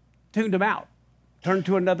station, tuned him out, turned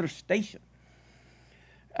to another station?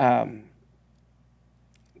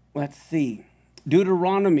 Let's see.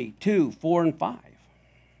 Deuteronomy 2, 4, and 5. It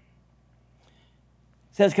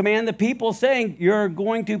says, command the people, saying, you're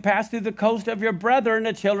going to pass through the coast of your brethren,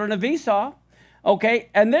 the children of Esau, okay,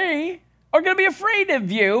 and they are going to be afraid of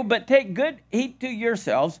you, but take good heed to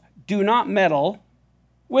yourselves. Do not meddle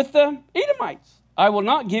with the Edomites. I will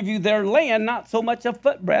not give you their land, not so much a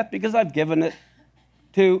footbreadth, because I've given it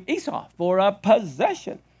to Esau for a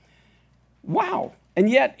possession. Wow. And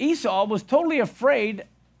yet Esau was totally afraid,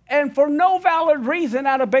 and for no valid reason,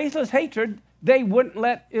 out of baseless hatred, they wouldn't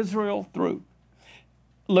let Israel through.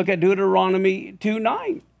 Look at Deuteronomy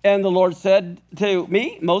 2:9. And the Lord said to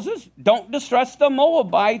me, Moses, don't distress the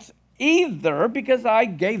Moabites either, because I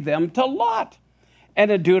gave them to Lot. And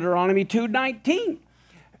in Deuteronomy 2:19,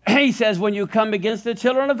 he says, when you come against the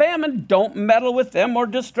children of Ammon, don't meddle with them or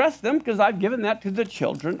distress them, because I've given that to the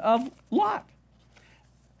children of Lot.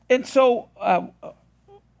 And so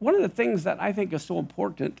one of the things that I think is so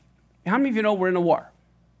important, how many of you know we're in a war?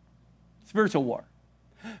 Spiritual war.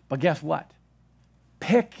 But guess what?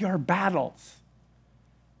 Pick your battles.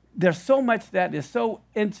 There's so much that is so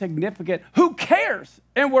insignificant. Who cares?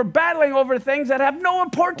 And we're battling over things that have no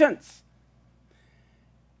importance.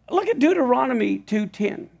 Look at Deuteronomy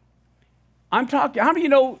 2:10. I'm talking, how many of you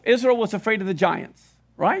know Israel was afraid of the giants,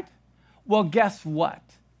 right? Well, guess what?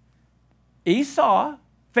 Esau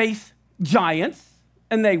faced giants,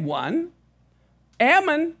 and they won.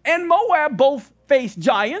 Ammon and Moab both faced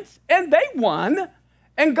giants, and they won.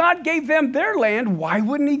 And God gave them their land. Why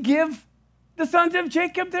wouldn't he give the sons of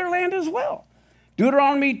Jacob their land as well?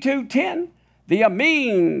 Deuteronomy 2:10, the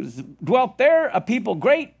Amines dwelt there, a people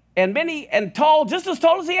great and many and tall, just as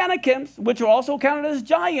tall as the Anakims, which are also counted as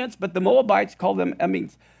giants, but the Moabites called them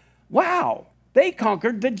Amines. Wow, they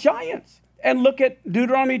conquered the giants. And look at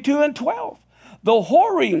Deuteronomy 2:12. The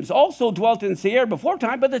Horims also dwelt in Seir before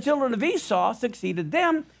time, but the children of Esau succeeded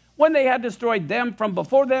them when they had destroyed them from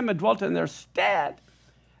before them and dwelt in their stead.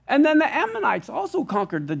 And then the Ammonites also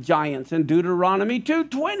conquered the giants in Deuteronomy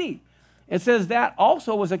 2:20. It says that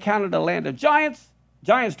also was accounted a land of giants.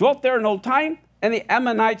 Giants dwelt there in old time, and the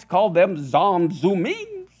Ammonites called them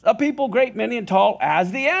Zamzumims, a people great, many, and tall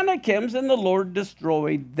as the Anakims, and the Lord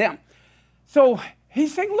destroyed them. So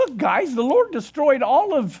he's saying, look, guys, the Lord destroyed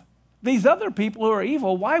all of these other people who are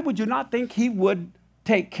evil. Why would you not think he would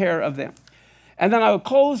take care of them? And then I will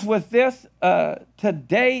close with this.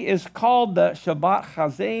 Today is called the Shabbat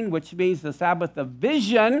Chazon, which means the Sabbath of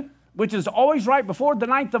vision, which is always right before the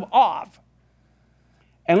 9th of Av.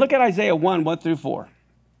 And look at Isaiah 1:1-4.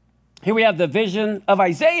 Here we have the vision of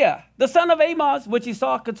Isaiah, the son of Amos, which he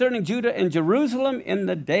saw concerning Judah and Jerusalem in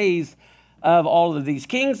the days of all of these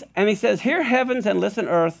kings. And he says, hear heavens and listen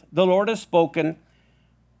earth, the Lord has spoken.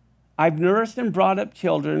 I've nourished and brought up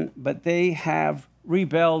children, but they have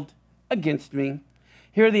rebelled against me.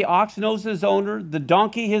 Here the ox knows his owner, the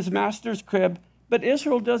donkey his master's crib, but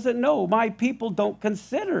Israel doesn't know. My people don't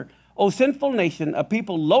consider. O sinful nation, a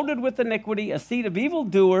people loaded with iniquity, a seed of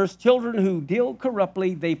evildoers, children who deal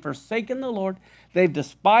corruptly. They've forsaken the Lord. They've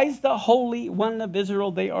despised the Holy One of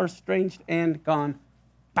Israel. They are estranged and gone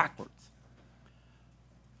backwards.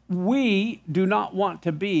 We do not want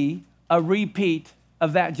to be a repeat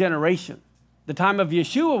of that generation. The time of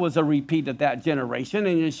Yeshua was a repeat of that generation.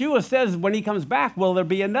 And Yeshua says when he comes back, will there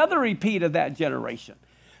be another repeat of that generation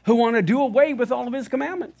who want to do away with all of his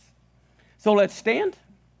commandments? So let's stand.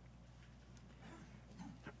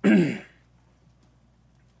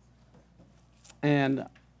 And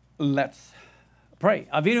let's pray.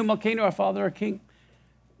 Avinu Malkeinu, our Father, our King.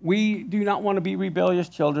 We do not want to be rebellious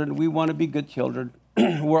children. We want to be good children.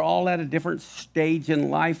 We're all at a different stage in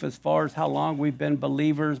life as far as how long we've been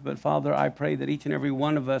believers. But Father, I pray that each and every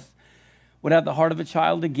one of us would have the heart of a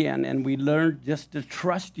child again, and we learn just to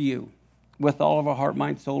trust you with all of our heart,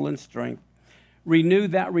 mind, soul, and strength. Renew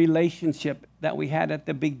that relationship that we had at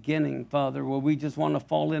the beginning, Father, where we just want to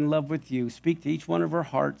fall in love with you. Speak to each one of our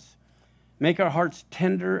hearts. Make our hearts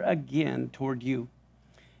tender again toward you.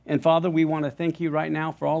 And Father, we want to thank you right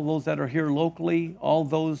now for all those that are here locally, all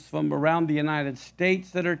those from around the United States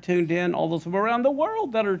that are tuned in, all those from around the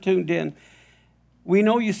world that are tuned in. We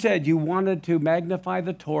know you said you wanted to magnify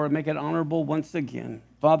the Torah, make it honorable once again.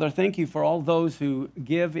 Father, thank you for all those who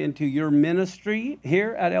give into your ministry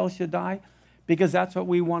here at El Shaddai, because that's what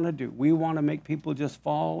we want to do. We want to make people just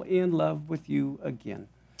fall in love with you again.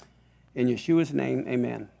 In Yeshua's name,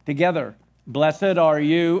 amen. Together. Blessed are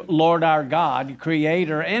you, Lord our God,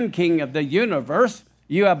 creator and king of the universe.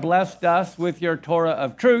 You have blessed us with your Torah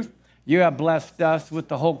of truth. You have blessed us with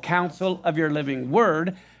the whole counsel of your living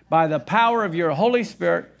word by the power of your Holy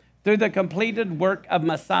Spirit through the completed work of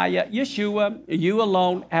Messiah, Yeshua. You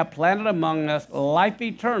alone have planted among us life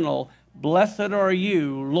eternal. Blessed are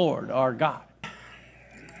you, Lord our God.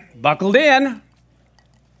 Buckled in.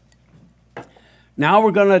 Now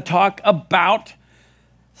we're going to talk about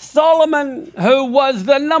Solomon, who was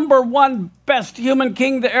the #1 best human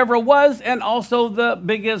king that ever was, and also the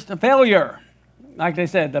biggest failure. Like they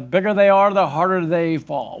said, the bigger they are, the harder they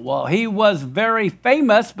fall. Well, he was very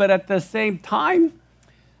famous, but at the same time,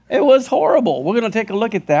 it was horrible. We're going to take a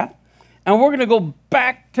look at that. And we're going to go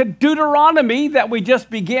back to Deuteronomy that we just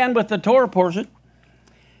began with the Torah portion.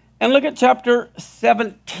 And look at chapter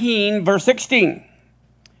 17, verse 16.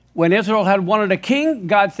 When Israel had wanted a king,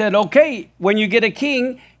 God said, okay, when you get a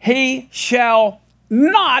king, he shall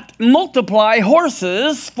not multiply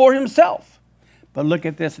horses for himself. But look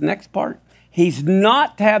at this next part. He's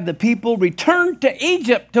not to have the people return to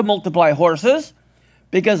Egypt to multiply horses,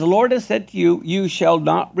 because the Lord has said to you, you shall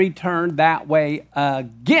not return that way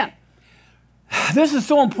again. This is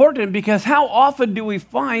so important because how often do we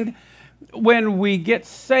find when we get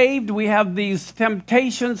saved, we have these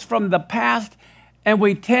temptations from the past, and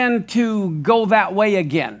we tend to go that way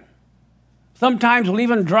again. Sometimes we'll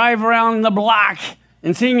even drive around the block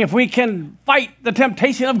and seeing if we can fight the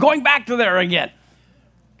temptation of going back to there again.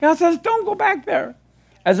 God says, don't go back there.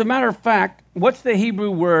 As a matter of fact, what's the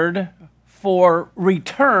Hebrew word for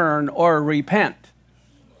return or repent?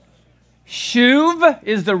 Shuv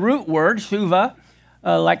is the root word, shuva,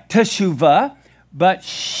 like teshuvah. But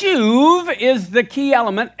shuv is the key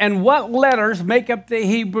element. And what letters make up the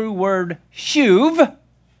Hebrew word shuv?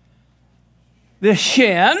 The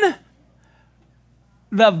shin,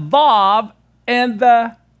 the vav, and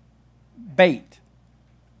the bait.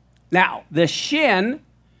 Now, the shin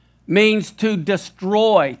means to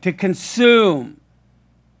destroy, to consume.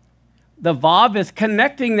 The vav is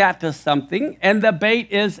connecting that to something, and the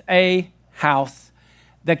bait is a house.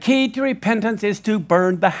 The key to repentance is to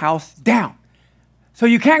burn the house down. So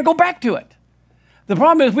you can't go back to it. The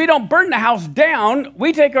problem is we don't burn the house down.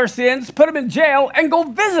 We take our sins, put them in jail, and go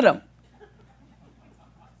visit them.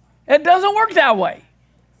 It doesn't work that way.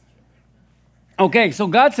 Okay, so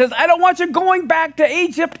God says, I don't want you going back to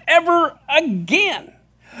Egypt ever again.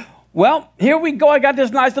 Well, here we go. I got this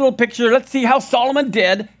nice little picture. Let's see how Solomon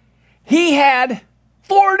did. He had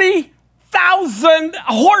 40,000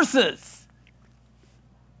 horses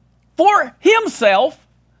for himself.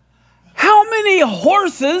 How many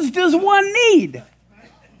horses does one need?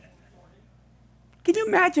 Can you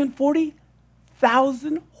imagine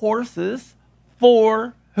 40,000 horses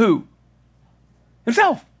for who?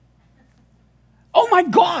 Himself. Oh my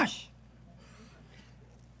gosh.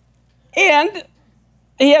 And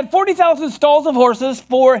he had 40,000 stalls of horses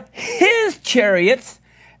for his chariots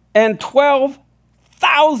and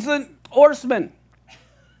 12,000 horsemen.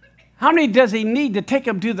 How many does he need to take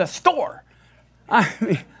him to the store? I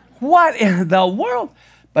mean, What in the world?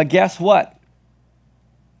 But guess what?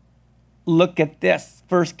 Look at this,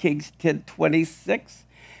 1 Kings 10:26.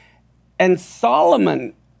 And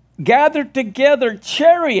Solomon gathered together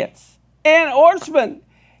chariots and horsemen.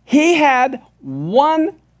 He had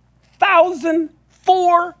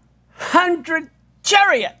 1,400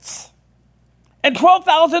 chariots and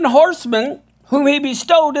 12,000 horsemen whom he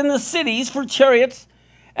bestowed in the cities for chariots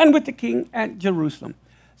and with the king at Jerusalem.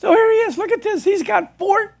 So here he is. Look at this. He's got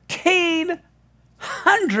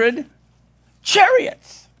 1,400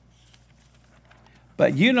 chariots.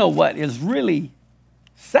 But you know what is really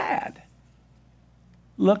sad?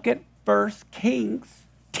 Look at 1 Kings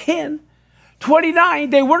 10:29.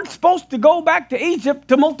 They weren't supposed to go back to Egypt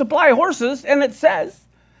to multiply horses, and it says,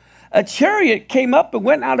 a chariot came up and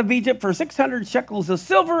went out of Egypt for 600 shekels of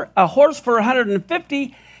silver, a horse for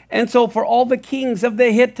 150, and so for all the kings of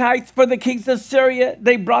the Hittites, for the kings of Syria,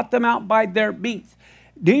 they brought them out by their meats.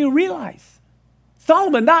 Do you realize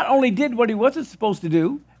Solomon not only did what he wasn't supposed to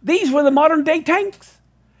do, these were the modern day tanks.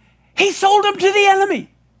 He sold them to the enemy.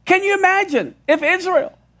 Can you imagine if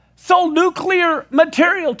Israel sold nuclear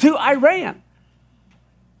material to Iran?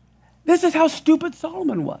 This is how stupid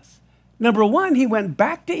Solomon was. Number one, he went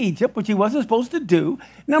back to Egypt, which he wasn't supposed to do.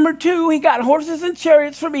 Number two, he got horses and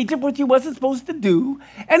chariots from Egypt, which he wasn't supposed to do.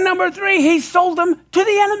 And number three, he sold them to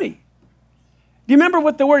the enemy. Do you remember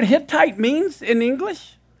what the word Hittite means in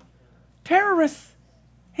English? Terrorists.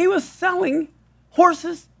 He was selling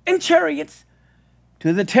horses and chariots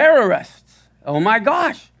to the terrorists. Oh my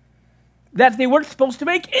gosh. That they weren't supposed to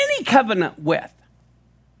make any covenant with.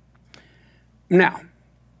 Now,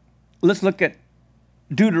 let's look at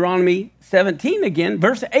Deuteronomy 17 again,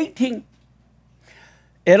 verse 18.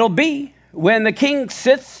 It'll be when the king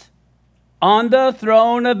sits on the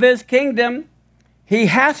throne of his kingdom, he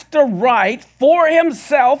has to write for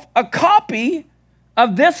himself a copy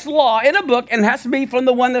of this law in a book, and has to be from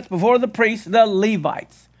the one that's before the priests, the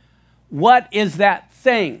Levites. What is that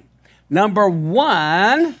saying? Number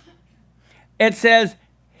one, it says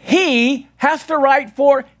he has to write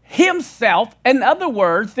for himself. In other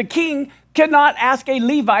words, the king cannot ask a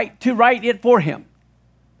Levite to write it for him.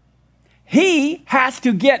 He has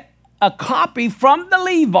to get a copy from the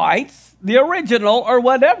Levites, the original or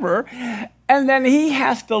whatever, and then he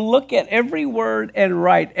has to look at every word and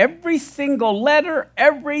write every single letter,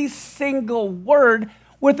 every single word,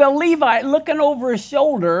 with a Levite looking over his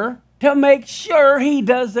shoulder to make sure he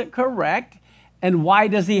does it correct. And why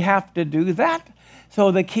does he have to do that?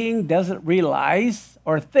 So the king doesn't realize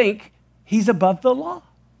or think he's above the law.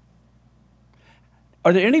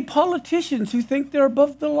 Are there any politicians who think they're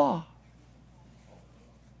above the law?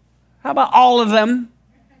 How about all of them?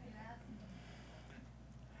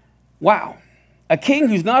 Wow. A king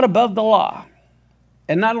who's not above the law.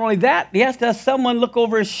 And not only that, he has to have someone look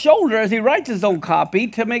over his shoulder as he writes his own copy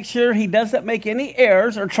to make sure he doesn't make any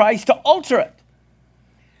errors or tries to alter it.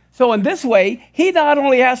 So in this way, he not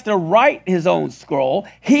only has to write his own scroll,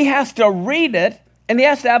 he has to read it, and he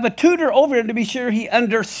has to have a tutor over him to be sure he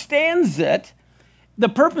understands it. The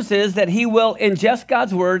purpose is that he will ingest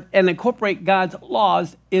God's word and incorporate God's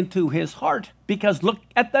laws into his heart. Because look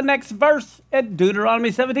at the next verse in Deuteronomy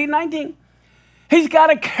 17:19. He's got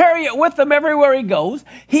to carry it with him everywhere he goes.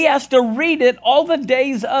 He has to read it all the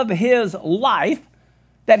days of his life,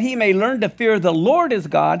 that he may learn to fear the Lord his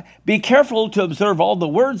God, be careful to observe all the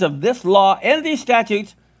words of this law and these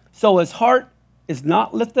statutes, so his heart is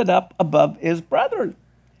not lifted up above his brethren,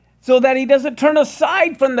 so that he doesn't turn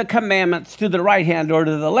aside from the commandments to the right hand or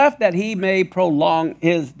to the left, that he may prolong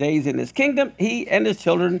his days in his kingdom, he and his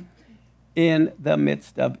children in the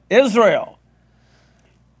midst of Israel.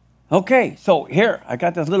 Okay, so here, I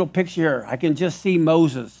got this little picture here. I can just see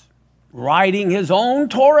Moses writing his own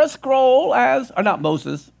Torah scroll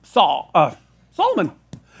Solomon.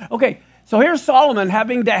 Okay, so here's Solomon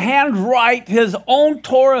having to handwrite his own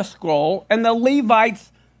Torah scroll, and the Levites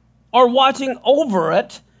are watching over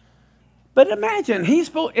it. But imagine,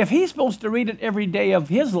 if he's supposed to read it every day of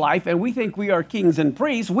his life, and we think we are kings and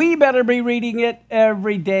priests, we better be reading it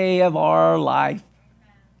every day of our life.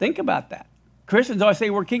 Think about that. Christians always say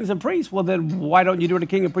we're kings and priests. Well, then why don't you do what a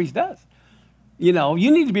king and priest does? You know, you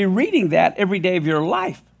need to be reading that every day of your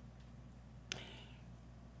life.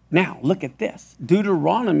 Now, look at this.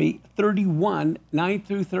 Deuteronomy 31, 9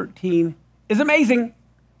 through 13 is amazing.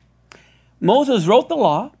 Moses wrote the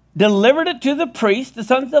law, delivered it to the priests, the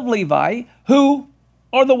sons of Levi, who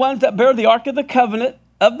are the ones that bear the ark of the covenant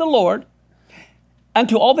of the Lord, and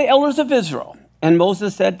to all the elders of Israel. And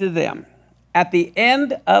Moses said to them, at the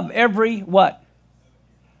end of every what?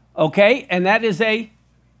 Okay, and that is a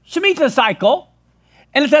Shemitah cycle.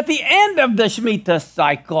 And it's at the end of the Shemitah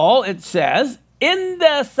cycle, it says, in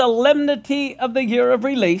the solemnity of the year of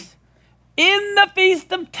release, in the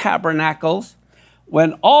Feast of Tabernacles,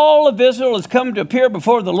 when all of Israel has come to appear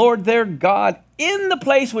before the Lord their God in the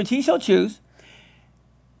place which he shall choose,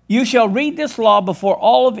 you shall read this law before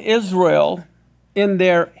all of Israel in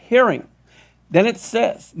their hearing. Then it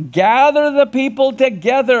says, gather the people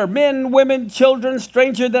together, men, women, children,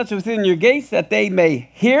 stranger that's within your gates, that they may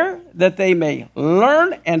hear, that they may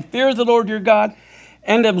learn and fear the Lord your God,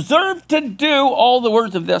 and observe to do all the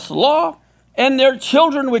words of this law, and their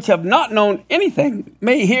children which have not known anything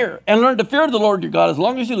may hear and learn to fear the Lord your God as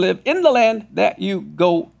long as you live in the land that you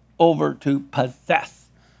go over to possess.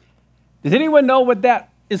 Does anyone know what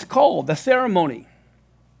that is called, the ceremony?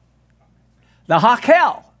 The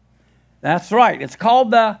Hakel. That's right. It's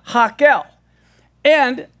called the Hakel.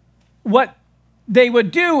 And what they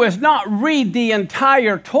would do is not read the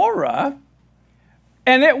entire Torah.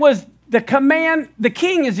 And it was the command. The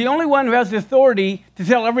king is the only one who has the authority to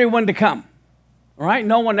tell everyone to come. All right?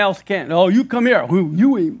 No one else can. Oh, you come here.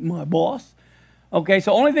 You ain't my boss. Okay,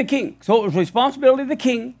 so only the king. So it was responsibility of the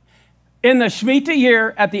king in the Shemitah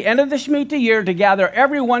year, at the end of the Shemitah year, to gather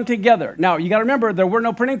everyone together. Now, you got to remember, there were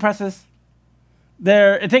no printing presses.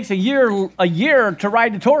 It takes a year to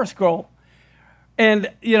write a Torah scroll.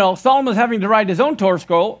 And, Solomon's having to write his own Torah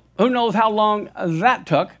scroll. Who knows how long that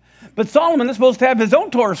took. But Solomon is supposed to have his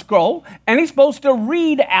own Torah scroll, and he's supposed to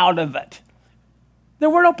read out of it.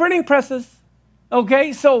 There were no printing presses.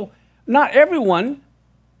 Okay, so not everyone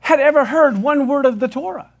had ever heard one word of the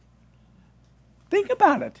Torah. Think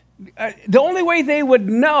about it. The only way they would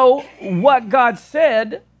know what God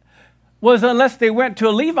said was unless they went to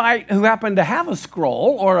a Levite who happened to have a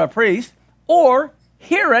scroll, or a priest, or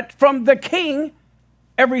hear it from the king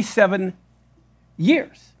every 7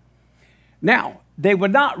 years. Now, they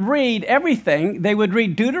would not read everything. They would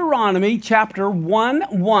read Deuteronomy chapter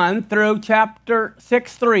 1:1 through chapter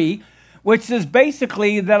 6:3, which is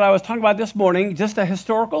basically, that I was talking about this morning, just a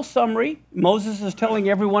historical summary. Moses is telling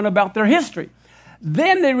everyone about their history.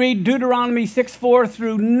 Then they read Deuteronomy 6:4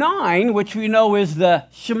 through 9, which we know is the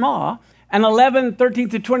Shema. And 11:13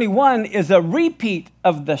 to 21 is a repeat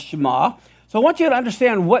of the Shema. So I want you to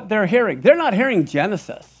understand what they're hearing. They're not hearing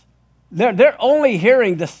Genesis. They're only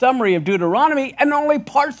hearing the summary of Deuteronomy and only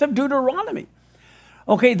parts of Deuteronomy.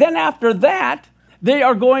 Okay, then after that, they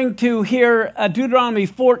are going to hear Deuteronomy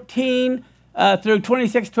 14 through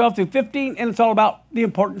 26, 12 through 15, and it's all about the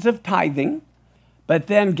importance of tithing. But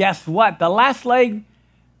then guess what? The last leg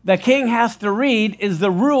the king has to read is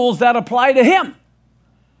the rules that apply to him.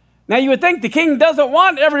 Now, you would think the king doesn't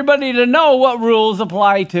want everybody to know what rules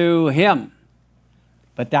apply to him.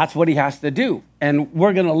 But that's what he has to do. And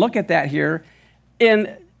we're going to look at that here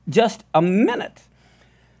in just a minute.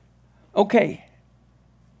 Okay,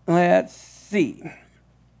 let's see.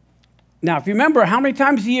 Now, if you remember, how many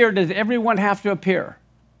times a year does everyone have to appear?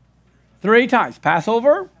 3 times.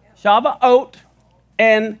 Passover, Shavuot,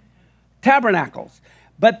 and Tabernacles.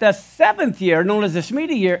 But the 7th year, known as the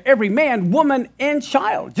Shemitah year, every man, woman, and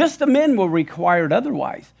child. Just the men were required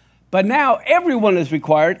otherwise. But now everyone is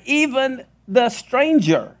required, even the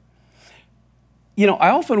stranger. I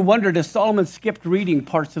often wondered if Solomon skipped reading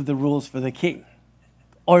parts of the rules for the king,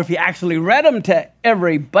 or if he actually read them to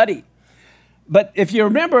everybody. But if you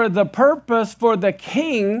remember, the purpose for the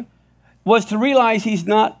king was to realize he's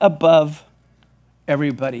not above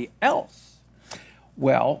everybody else.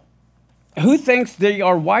 Well, who thinks they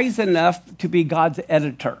are wise enough to be God's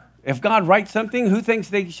editor? If God writes something, who thinks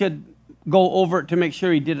they should go over it to make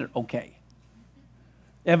sure he did it okay?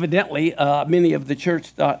 Evidently, many of the church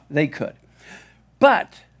thought they could.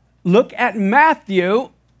 But look at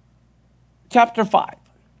Matthew chapter 5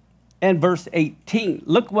 and verse 18.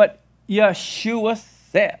 Look what Yeshua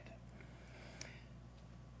said.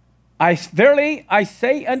 Verily I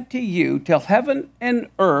say unto you, till heaven and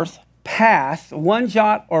earth pass, one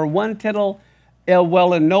jot or one tittle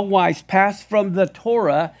will in no wise pass from the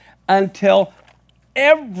Torah until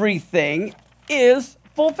everything is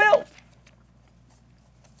fulfilled.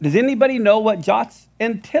 Does anybody know what jots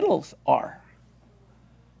and tittles are?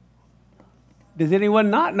 Does anyone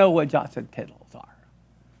not know what jots and tittles are?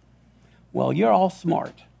 Well, you're all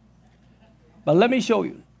smart. But let me show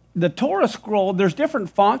you. The Torah scroll, there's different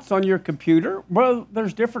fonts on your computer. Well,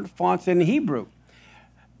 there's different fonts in Hebrew.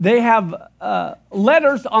 They have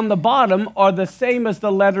letters on the bottom are the same as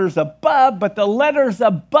the letters above, but the letters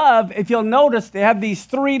above, if you'll notice, they have these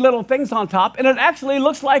 3 little things on top, and it actually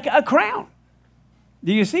looks like a crown.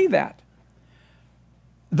 Do you see that?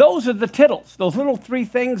 Those are the tittles. Those little 3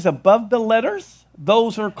 things above the letters,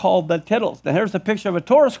 those are called the tittles. Now, here's a picture of a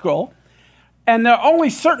Torah scroll. And there are only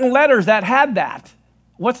certain letters that had that.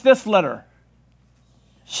 What's this letter?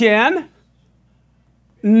 Shin,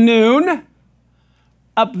 Nun,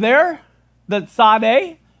 up there, the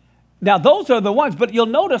Shaddai. Now, those are the ones, but you'll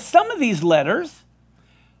notice some of these letters.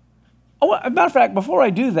 Oh, as a matter of fact, before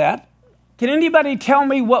I do that, can anybody tell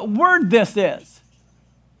me what word this is?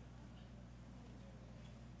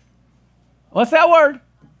 What's that word?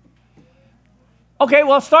 Okay,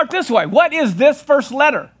 well, start this way. What is this first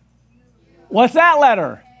letter? What's that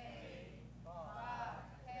letter?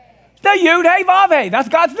 The Yud Hey Vav Hey. That's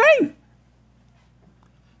God's name.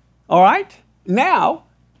 All right. Now,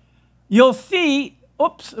 you'll see.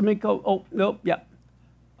 Oops. Let me go. Oh, no. Yeah.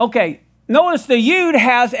 Okay. Notice the Yud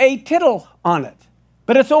has a tittle on it,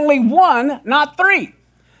 but it's only one, not three.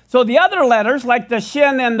 So the other letters, like the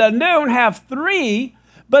Shin and the Nun, have three,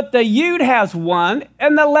 but the Yud has one,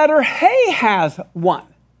 and the letter Hey has one.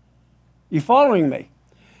 You following me?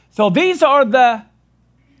 So these are the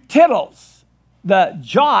tittles. The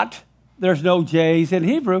jot, there's no J's in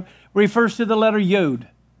Hebrew, refers to the letter Yud.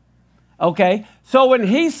 Okay? So when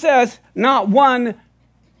he says not one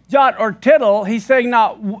jot or tittle, he's saying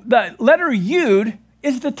the letter Yud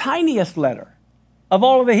is the tiniest letter of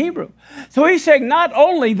all of the Hebrew. So he's saying not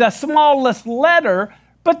only the smallest letter,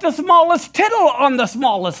 but the smallest tittle on the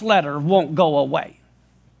smallest letter won't go away.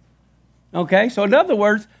 Okay? So in other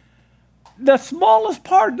words, the smallest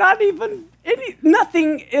part,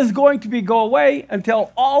 nothing is going to go away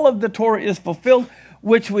until all of the Torah is fulfilled,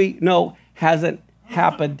 which we know hasn't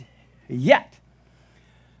happened yet.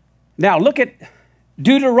 Now look at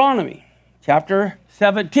Deuteronomy chapter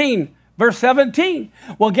 17, verse 17.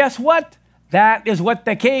 Well, guess what? That is what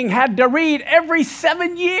the king had to read every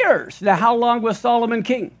 7 years. Now, how long was Solomon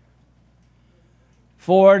king?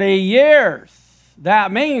 40 years.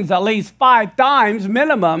 That means at least 5 times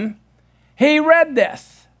minimum he read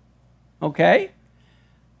this. Okay?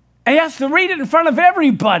 And he has to read it in front of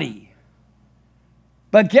everybody.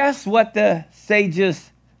 But guess what the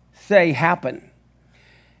sages say happened?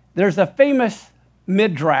 There's a famous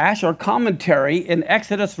midrash or commentary in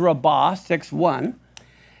Exodus Rabbah 6:1.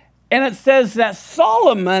 And it says that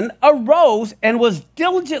Solomon arose and was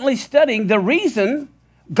diligently studying the reason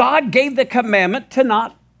God gave the commandment to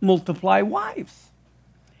not multiply wives.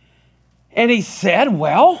 And he said,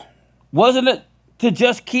 well, wasn't it to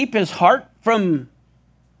just keep his heart from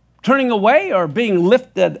turning away or being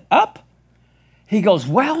lifted up? He goes,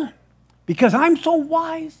 well, because I'm so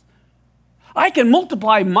wise, I can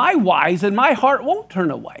multiply my wives and my heart won't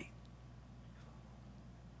turn away.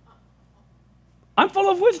 I'm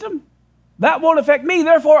full of wisdom. That won't affect me.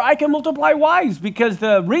 Therefore, I can multiply wives because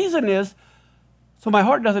the reason is so my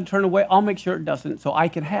heart doesn't turn away. I'll make sure it doesn't so I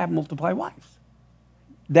can have multiply wives.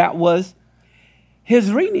 That was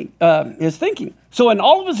his reading, his thinking. So in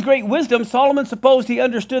all of his great wisdom, Solomon supposed he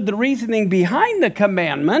understood the reasoning behind the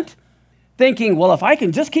commandment, thinking, well, if I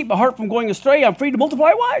can just keep my heart from going astray, I'm free to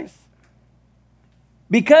multiply wives.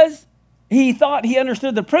 Because he thought he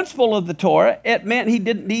understood the principle of the Torah, it meant he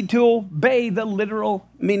didn't need to obey the literal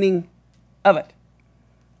meaning of it,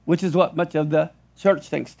 which is what much of the church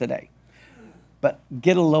thinks today. But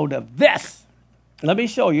get a load of this. Let me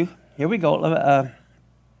show you. Here we go.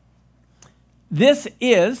 This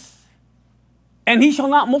is, and he shall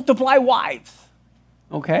not multiply wives.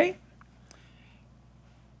 Okay?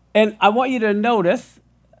 And I want you to notice,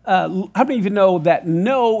 how many of you know that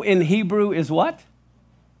no in Hebrew is what?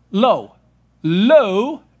 Lo.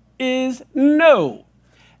 Lo is no.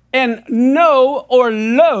 And no or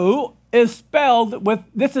lo is spelled with,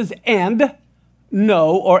 this is and,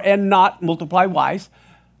 no, or and not, multiply wives.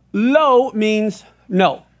 Lo means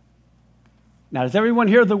no. Now, does everyone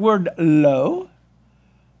hear the word lo?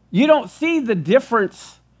 You don't see the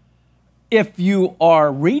difference if you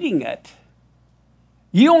are reading it.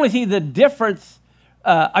 You only see the difference.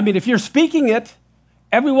 If you're speaking it,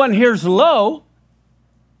 everyone hears lo,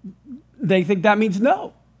 they think that means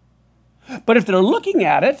no. But if they're looking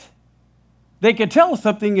at it, they can tell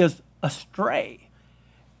something is astray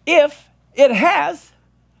if it has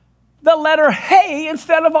the letter hey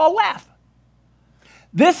instead of aleph.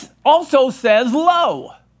 This also says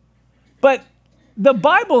lo, but the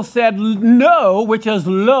Bible said no, which is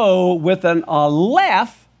lo with an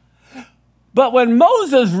aleph. But when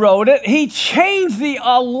Moses wrote it, he changed the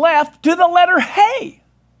aleph to the letter hey.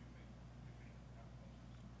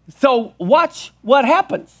 So watch what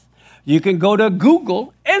happens. You can go to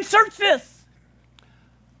Google and search this.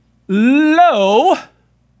 Lo,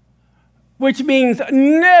 which means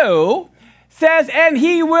no, says, and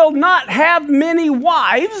he will not have many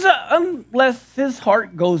wives unless his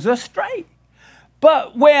heart goes astray.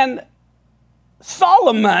 But when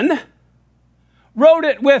Solomon wrote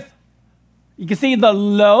it with, you can see the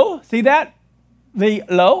lo, see that? The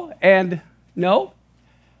lo and no.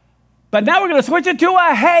 But now we're going to switch it to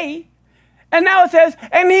a hey. And now it says,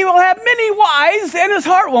 and he will have many wives and his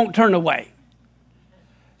heart won't turn away.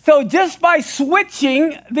 So just by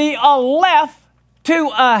switching the aleph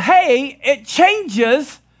to a hey, it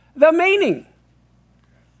changes the meaning.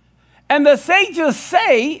 And the sages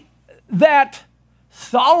say that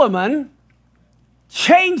Solomon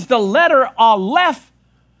changed the letter aleph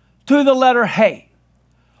to the letter hey.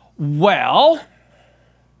 Well,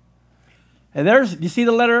 and you see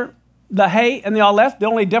the letter, the hey and the aleph, the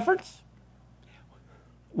only difference?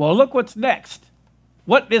 Well, look what's next.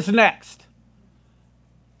 What is next?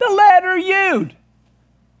 The letter Yud.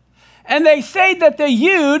 And they say that the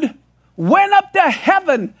Yud went up to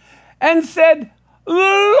heaven and said,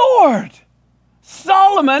 Lord,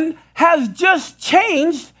 Solomon has just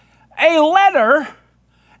changed a letter,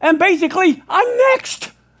 and basically, I'm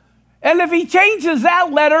next. And if he changes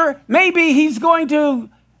that letter, maybe he's going to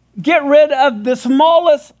get rid of the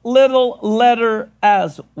smallest little letter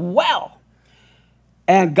as well.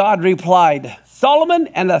 And God replied, Solomon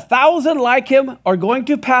and 1,000 like him are going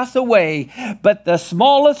to pass away, but the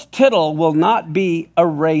smallest tittle will not be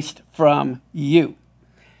erased from you.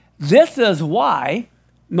 This is why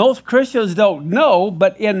most Christians don't know,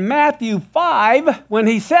 but in Matthew 5, when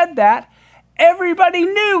he said that, everybody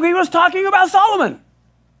knew he was talking about Solomon.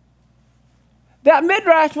 That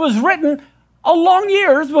midrash was written a long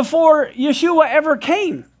years before Yeshua ever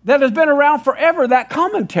came. That has been around forever, that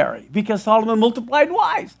commentary, because Solomon multiplied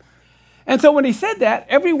wives. And so when he said that,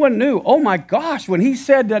 everyone knew, oh my gosh, when he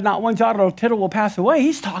said that not one jot or tittle will pass away,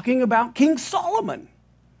 he's talking about King Solomon.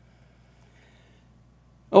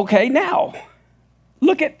 Okay, now,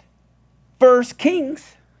 look at 1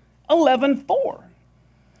 Kings 11:4.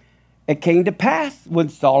 It came to pass when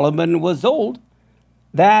Solomon was old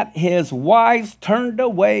that his wives turned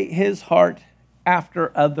away his heart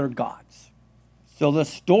after other gods. So the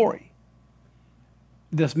story,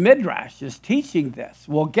 this midrash is teaching this.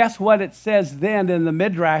 Well, guess what it says then in the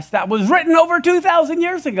midrash that was written over 2,000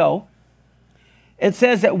 years ago? It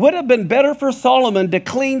says it would have been better for Solomon to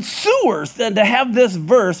clean sewers than to have this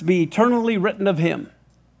verse be eternally written of him.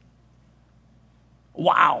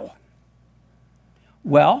 Wow.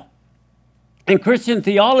 Well, in Christian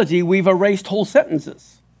theology, we've erased whole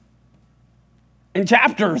sentences and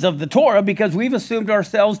chapters of the Torah because we've assumed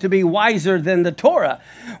ourselves to be wiser than the Torah.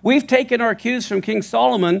 We've taken our cues from King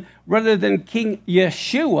Solomon rather than King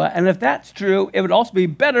Yeshua. And if that's true, it would also be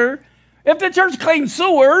better if the church cleaned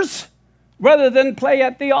sewers rather than play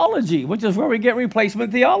at theology, which is where we get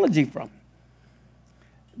replacement theology from.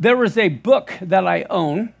 There is a book that I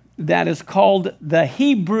own that is called The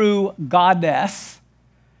Hebrew Goddess.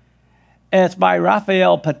 It's by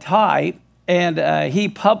Raphael Patai. And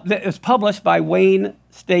it was published by Wayne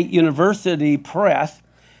State University Press.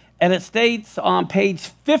 And it states on page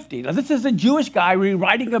 50. Now, this is a Jewish guy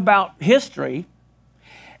rewriting about history.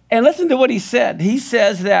 And listen to what he said. He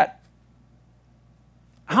says that,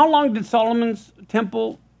 how long did Solomon's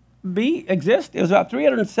temple exist? It was about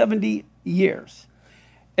 370 years.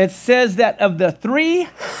 It says that of the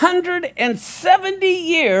 370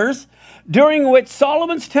 years during which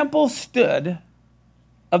Solomon's temple stood,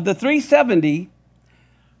 of the 370,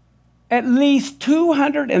 at least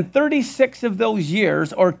 236 of those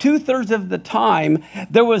years, or 2/3 of the time,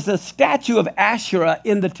 there was a statue of Asherah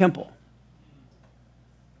in the temple.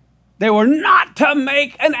 They were not to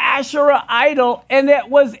make an Asherah idol, and it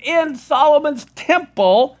was in Solomon's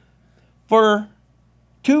temple for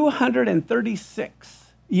 236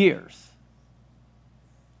 years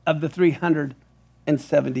of the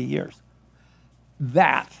 370 years.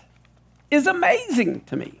 That is amazing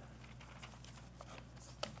to me.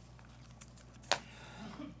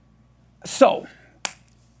 So,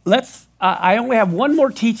 I only have one more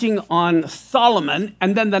teaching on Solomon,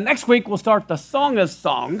 and then the next week we'll start the Song of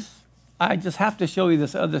Songs. I just have to show you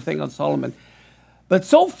this other thing on Solomon. But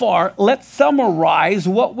so far, let's summarize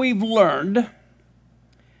what we've learned.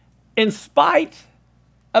 In spite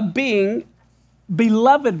of being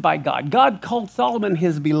beloved by God, God called Solomon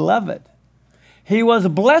his beloved. He was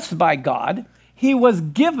blessed by God. He was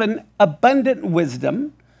given abundant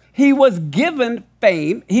wisdom. He was given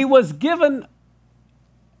fame. He was given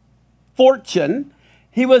fortune.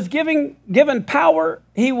 He was given power.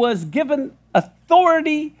 He was given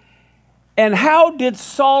authority. And how did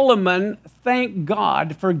Solomon thank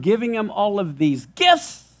God for giving him all of these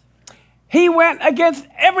gifts? He went against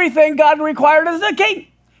everything God required as a king.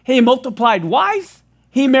 He multiplied wives.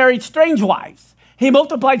 He married strange wives. He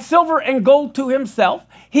multiplied silver and gold to himself.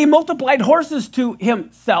 He multiplied horses to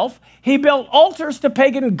himself. He built altars to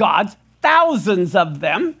pagan gods, thousands of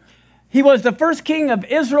them. He was the first king of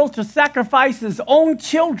Israel to sacrifice his own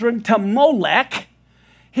children to Molech.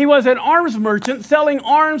 He was an arms merchant selling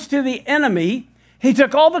arms to the enemy. He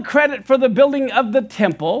took all the credit for the building of the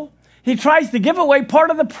temple. He tries to give away part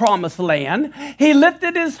of the promised land. He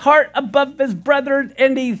lifted his heart above his brethren,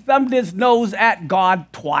 and he thumbed his nose at God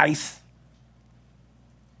twice.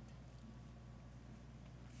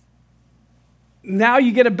 Now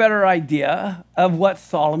you get a better idea of what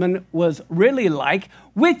Solomon was really like,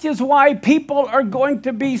 which is why people are going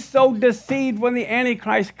to be so deceived when the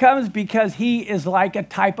Antichrist comes, because he is like a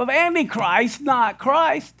type of Antichrist, not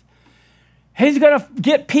Christ. He's going to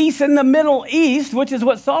get peace in the Middle East, which is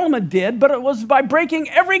what Solomon did, but it was by breaking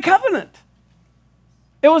every covenant.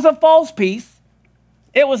 It was a false peace.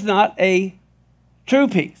 It was not a true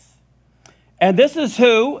peace. And this is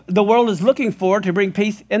who the world is looking for to bring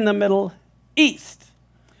peace in the Middle East.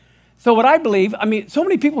 So what I believe, so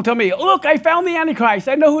many people tell me, look, I found the Antichrist.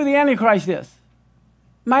 I know who the Antichrist is.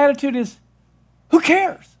 My attitude is, who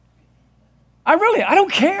cares? I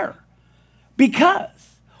don't care. Because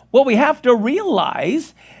what we have to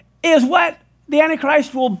realize is what the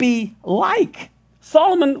Antichrist will be like.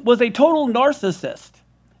 Solomon was a total narcissist.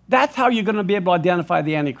 That's how you're going to be able to identify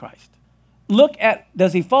the Antichrist. Look at,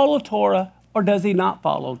 does he follow Torah or does he not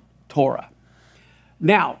follow Torah?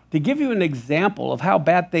 Now, to give you an example of how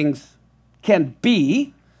bad things can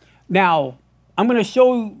be, now, I'm going to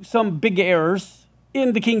show some big errors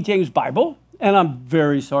in the King James Bible, and I'm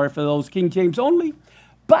very sorry for those King James only,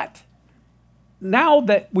 but now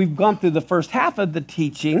that we've gone through the first half of the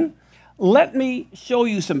teaching, let me show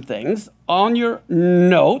you some things on your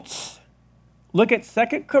notes. Look at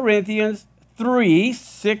 2 Corinthians 3,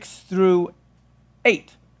 6 through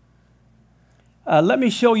 8. Let me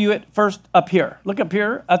show you it first up here. Look up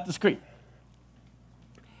here at the screen.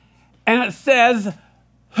 And it says,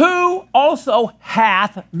 who also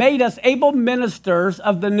hath made us able ministers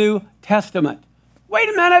of the New Testament. Wait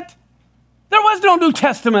a minute. There was no New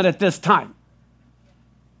Testament at this time.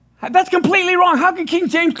 That's completely wrong. How can King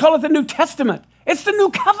James call it the New Testament? It's the New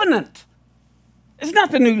Covenant. It's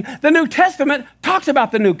not the New Testament talks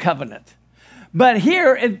about the New Covenant. But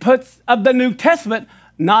here it puts of the New Testament,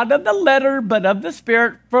 not of the letter, but of the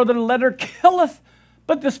Spirit. For the letter killeth,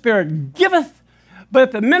 but the Spirit giveth.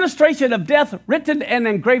 But the ministration of death, written and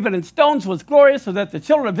engraven in stones, was glorious, so that the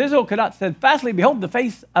children of Israel could not steadfastly behold the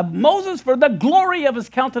face of Moses for the glory of his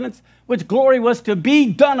countenance, which glory was to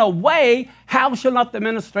be done away. How shall not the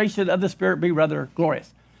ministration of the Spirit be rather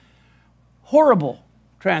glorious? Horrible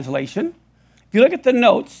translation. If you look at the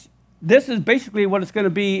notes, this is basically what it's going to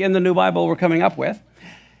be in the New Bible we're coming up with.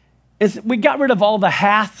 We got rid of all the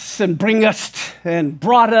haths and bringest and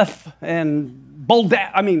broughteth and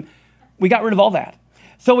boldeth. We got rid of all that.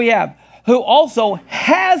 So we have, who also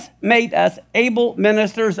has made us able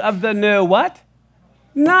ministers of the new what?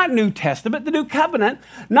 Not New Testament, the New Covenant,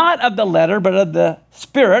 not of the letter, but of the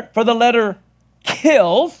Spirit. For the letter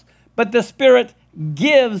kills, but the Spirit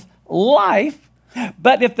gives life.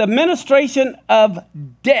 But if the ministration of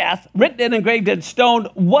death, written and engraved in stone,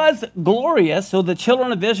 was glorious, so the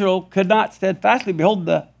children of Israel could not steadfastly behold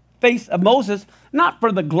the face of Moses, not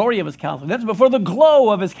for the glory of his countenance, but for the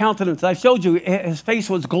glow of his countenance. I showed you his face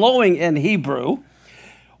was glowing in Hebrew,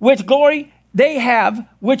 which glory they have,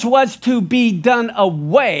 which was to be done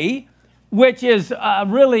away, which is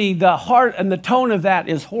really the heart and the tone of that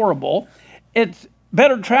is horrible. It's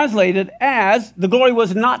better translated as the glory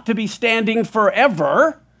was not to be standing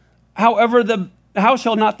forever. However, how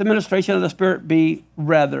shall not the ministration of the Spirit be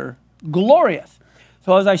rather glorious?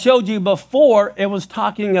 So as I showed you before, it was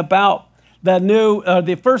talking about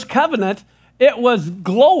the first covenant. It was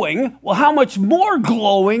glowing. Well, how much more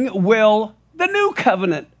glowing will the new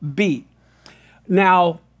covenant be?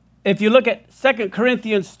 Now, if you look at 2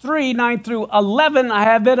 Corinthians 3, 9 through 11, I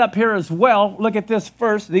have it up here as well. Look at this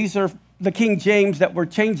first. These are the King James that we're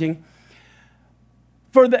changing.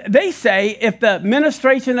 They say, if the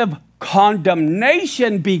ministration of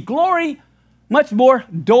condemnation be glory, much more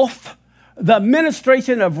doth the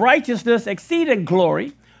ministration of righteousness exceeded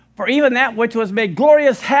glory. For even that which was made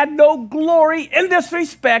glorious had no glory in this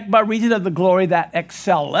respect by reason of the glory that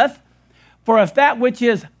excelleth. For if that which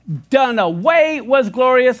is done away was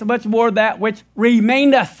glorious, much more that which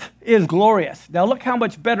remaineth is glorious. Now look how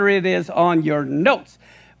much better it is on your notes.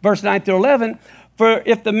 Verse 9 through 11, for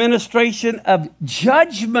if the ministration of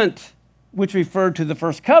judgment, which referred to the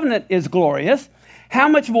first covenant, is glorious, how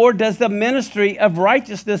much more does the ministry of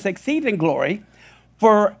righteousness exceed in glory?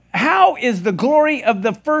 For how is the glory of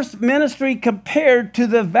the first ministry compared to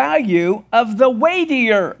the value of the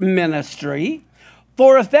weightier ministry?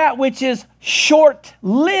 For if that which is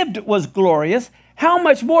short-lived was glorious, how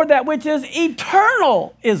much more that which is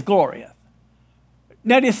eternal is glorious?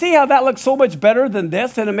 Now, do you see how that looks so much better than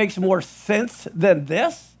this, and it makes more sense than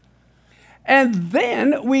this? And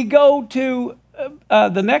then we go to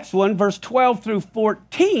the next one, verse 12 through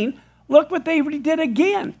 14. Look what they did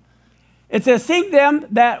again. It says, seeing them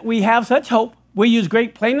that we have such hope, we use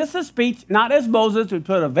great plainness of speech, not as Moses, who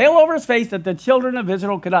put a veil over his face, that the children of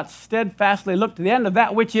Israel could not steadfastly look to the end of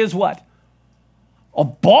that which is what?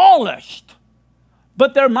 Abolished.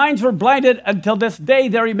 But their minds were blinded until this day.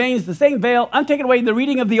 There remains the same veil, untaken away in the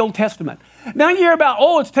reading of the Old Testament. Now you hear about,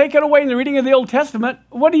 it's taken away in the reading of the Old Testament.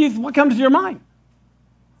 What comes to your mind?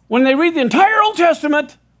 When they read the entire Old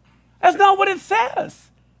Testament, that's not what it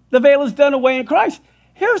says. The veil is done away in Christ.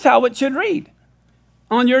 Here's how it should read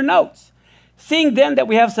on your notes. Seeing then that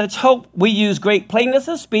we have such hope, we use great plainness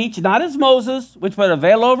of speech, not as Moses, which put a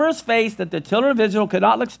veil over his face, that the children of Israel could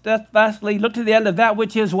not look steadfastly, look to the end of that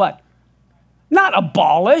which is what? Not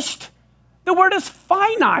abolished. The word is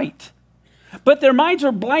finite. But their minds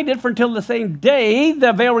were blinded, for until the same day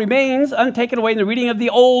the veil remains untaken away in the reading of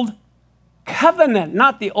the Old Covenant,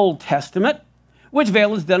 not the Old Testament, which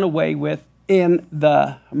veil is done away with in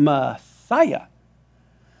the Messiah.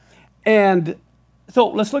 And so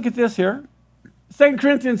let's look at this here. 2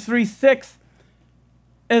 Corinthians 3:6,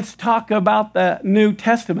 it's talk about the New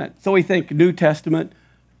Testament. So we think New Testament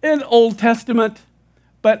and Old Testament,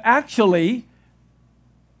 but actually,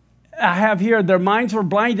 I have here, their minds were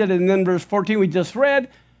blinded, and then verse 14 we just read,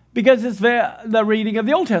 because it's the reading of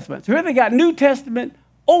the Old Testament. So here they got New Testament,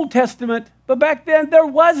 Old Testament, but back then there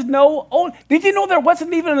was no Old. Did you know there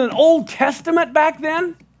wasn't even an Old Testament back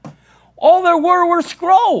then? All there were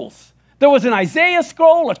scrolls. There was an Isaiah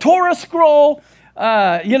scroll, a Torah scroll,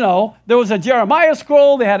 there was a Jeremiah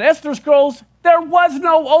scroll, they had Esther scrolls. There was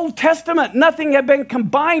no Old Testament. Nothing had been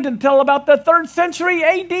combined until about the 3rd century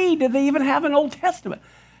AD. Did they even have an Old Testament?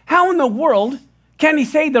 How in the world can he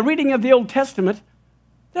say the reading of the Old Testament?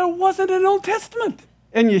 There wasn't an Old Testament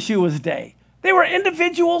in Yeshua's day. They were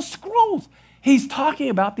individual scrolls. He's talking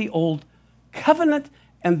about the Old Covenant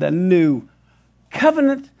and the New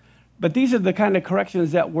Covenant. But these are the kind of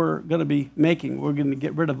corrections that we're going to be making. We're going to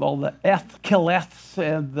get rid of all the kill eths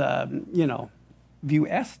and the, view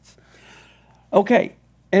ests. Okay,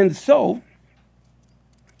 and so,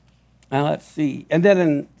 now let's see. And then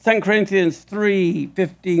in 2 Corinthians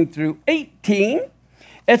 3:15 through 18,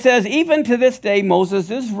 it says, even to this day Moses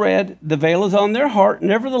is read, the veil is on their heart.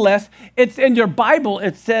 Nevertheless, it's in your Bible,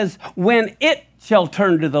 it says, when it shall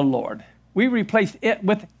turn to the Lord. We replaced it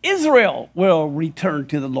with Israel will return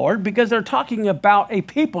to the Lord, because they're talking about a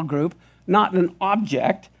people group, not an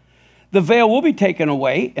object. The veil will be taken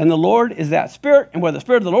away, and the Lord is that Spirit. And where the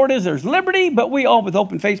Spirit of the Lord is, there's liberty. But we all with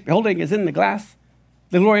open face, beholding as in the glass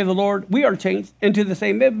the glory of the Lord, we are changed into the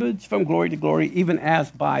same image from glory to glory, even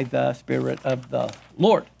as by the Spirit of the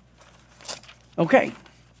Lord. Okay,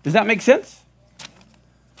 does that make sense?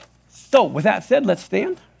 So with that said, let's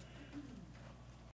stand.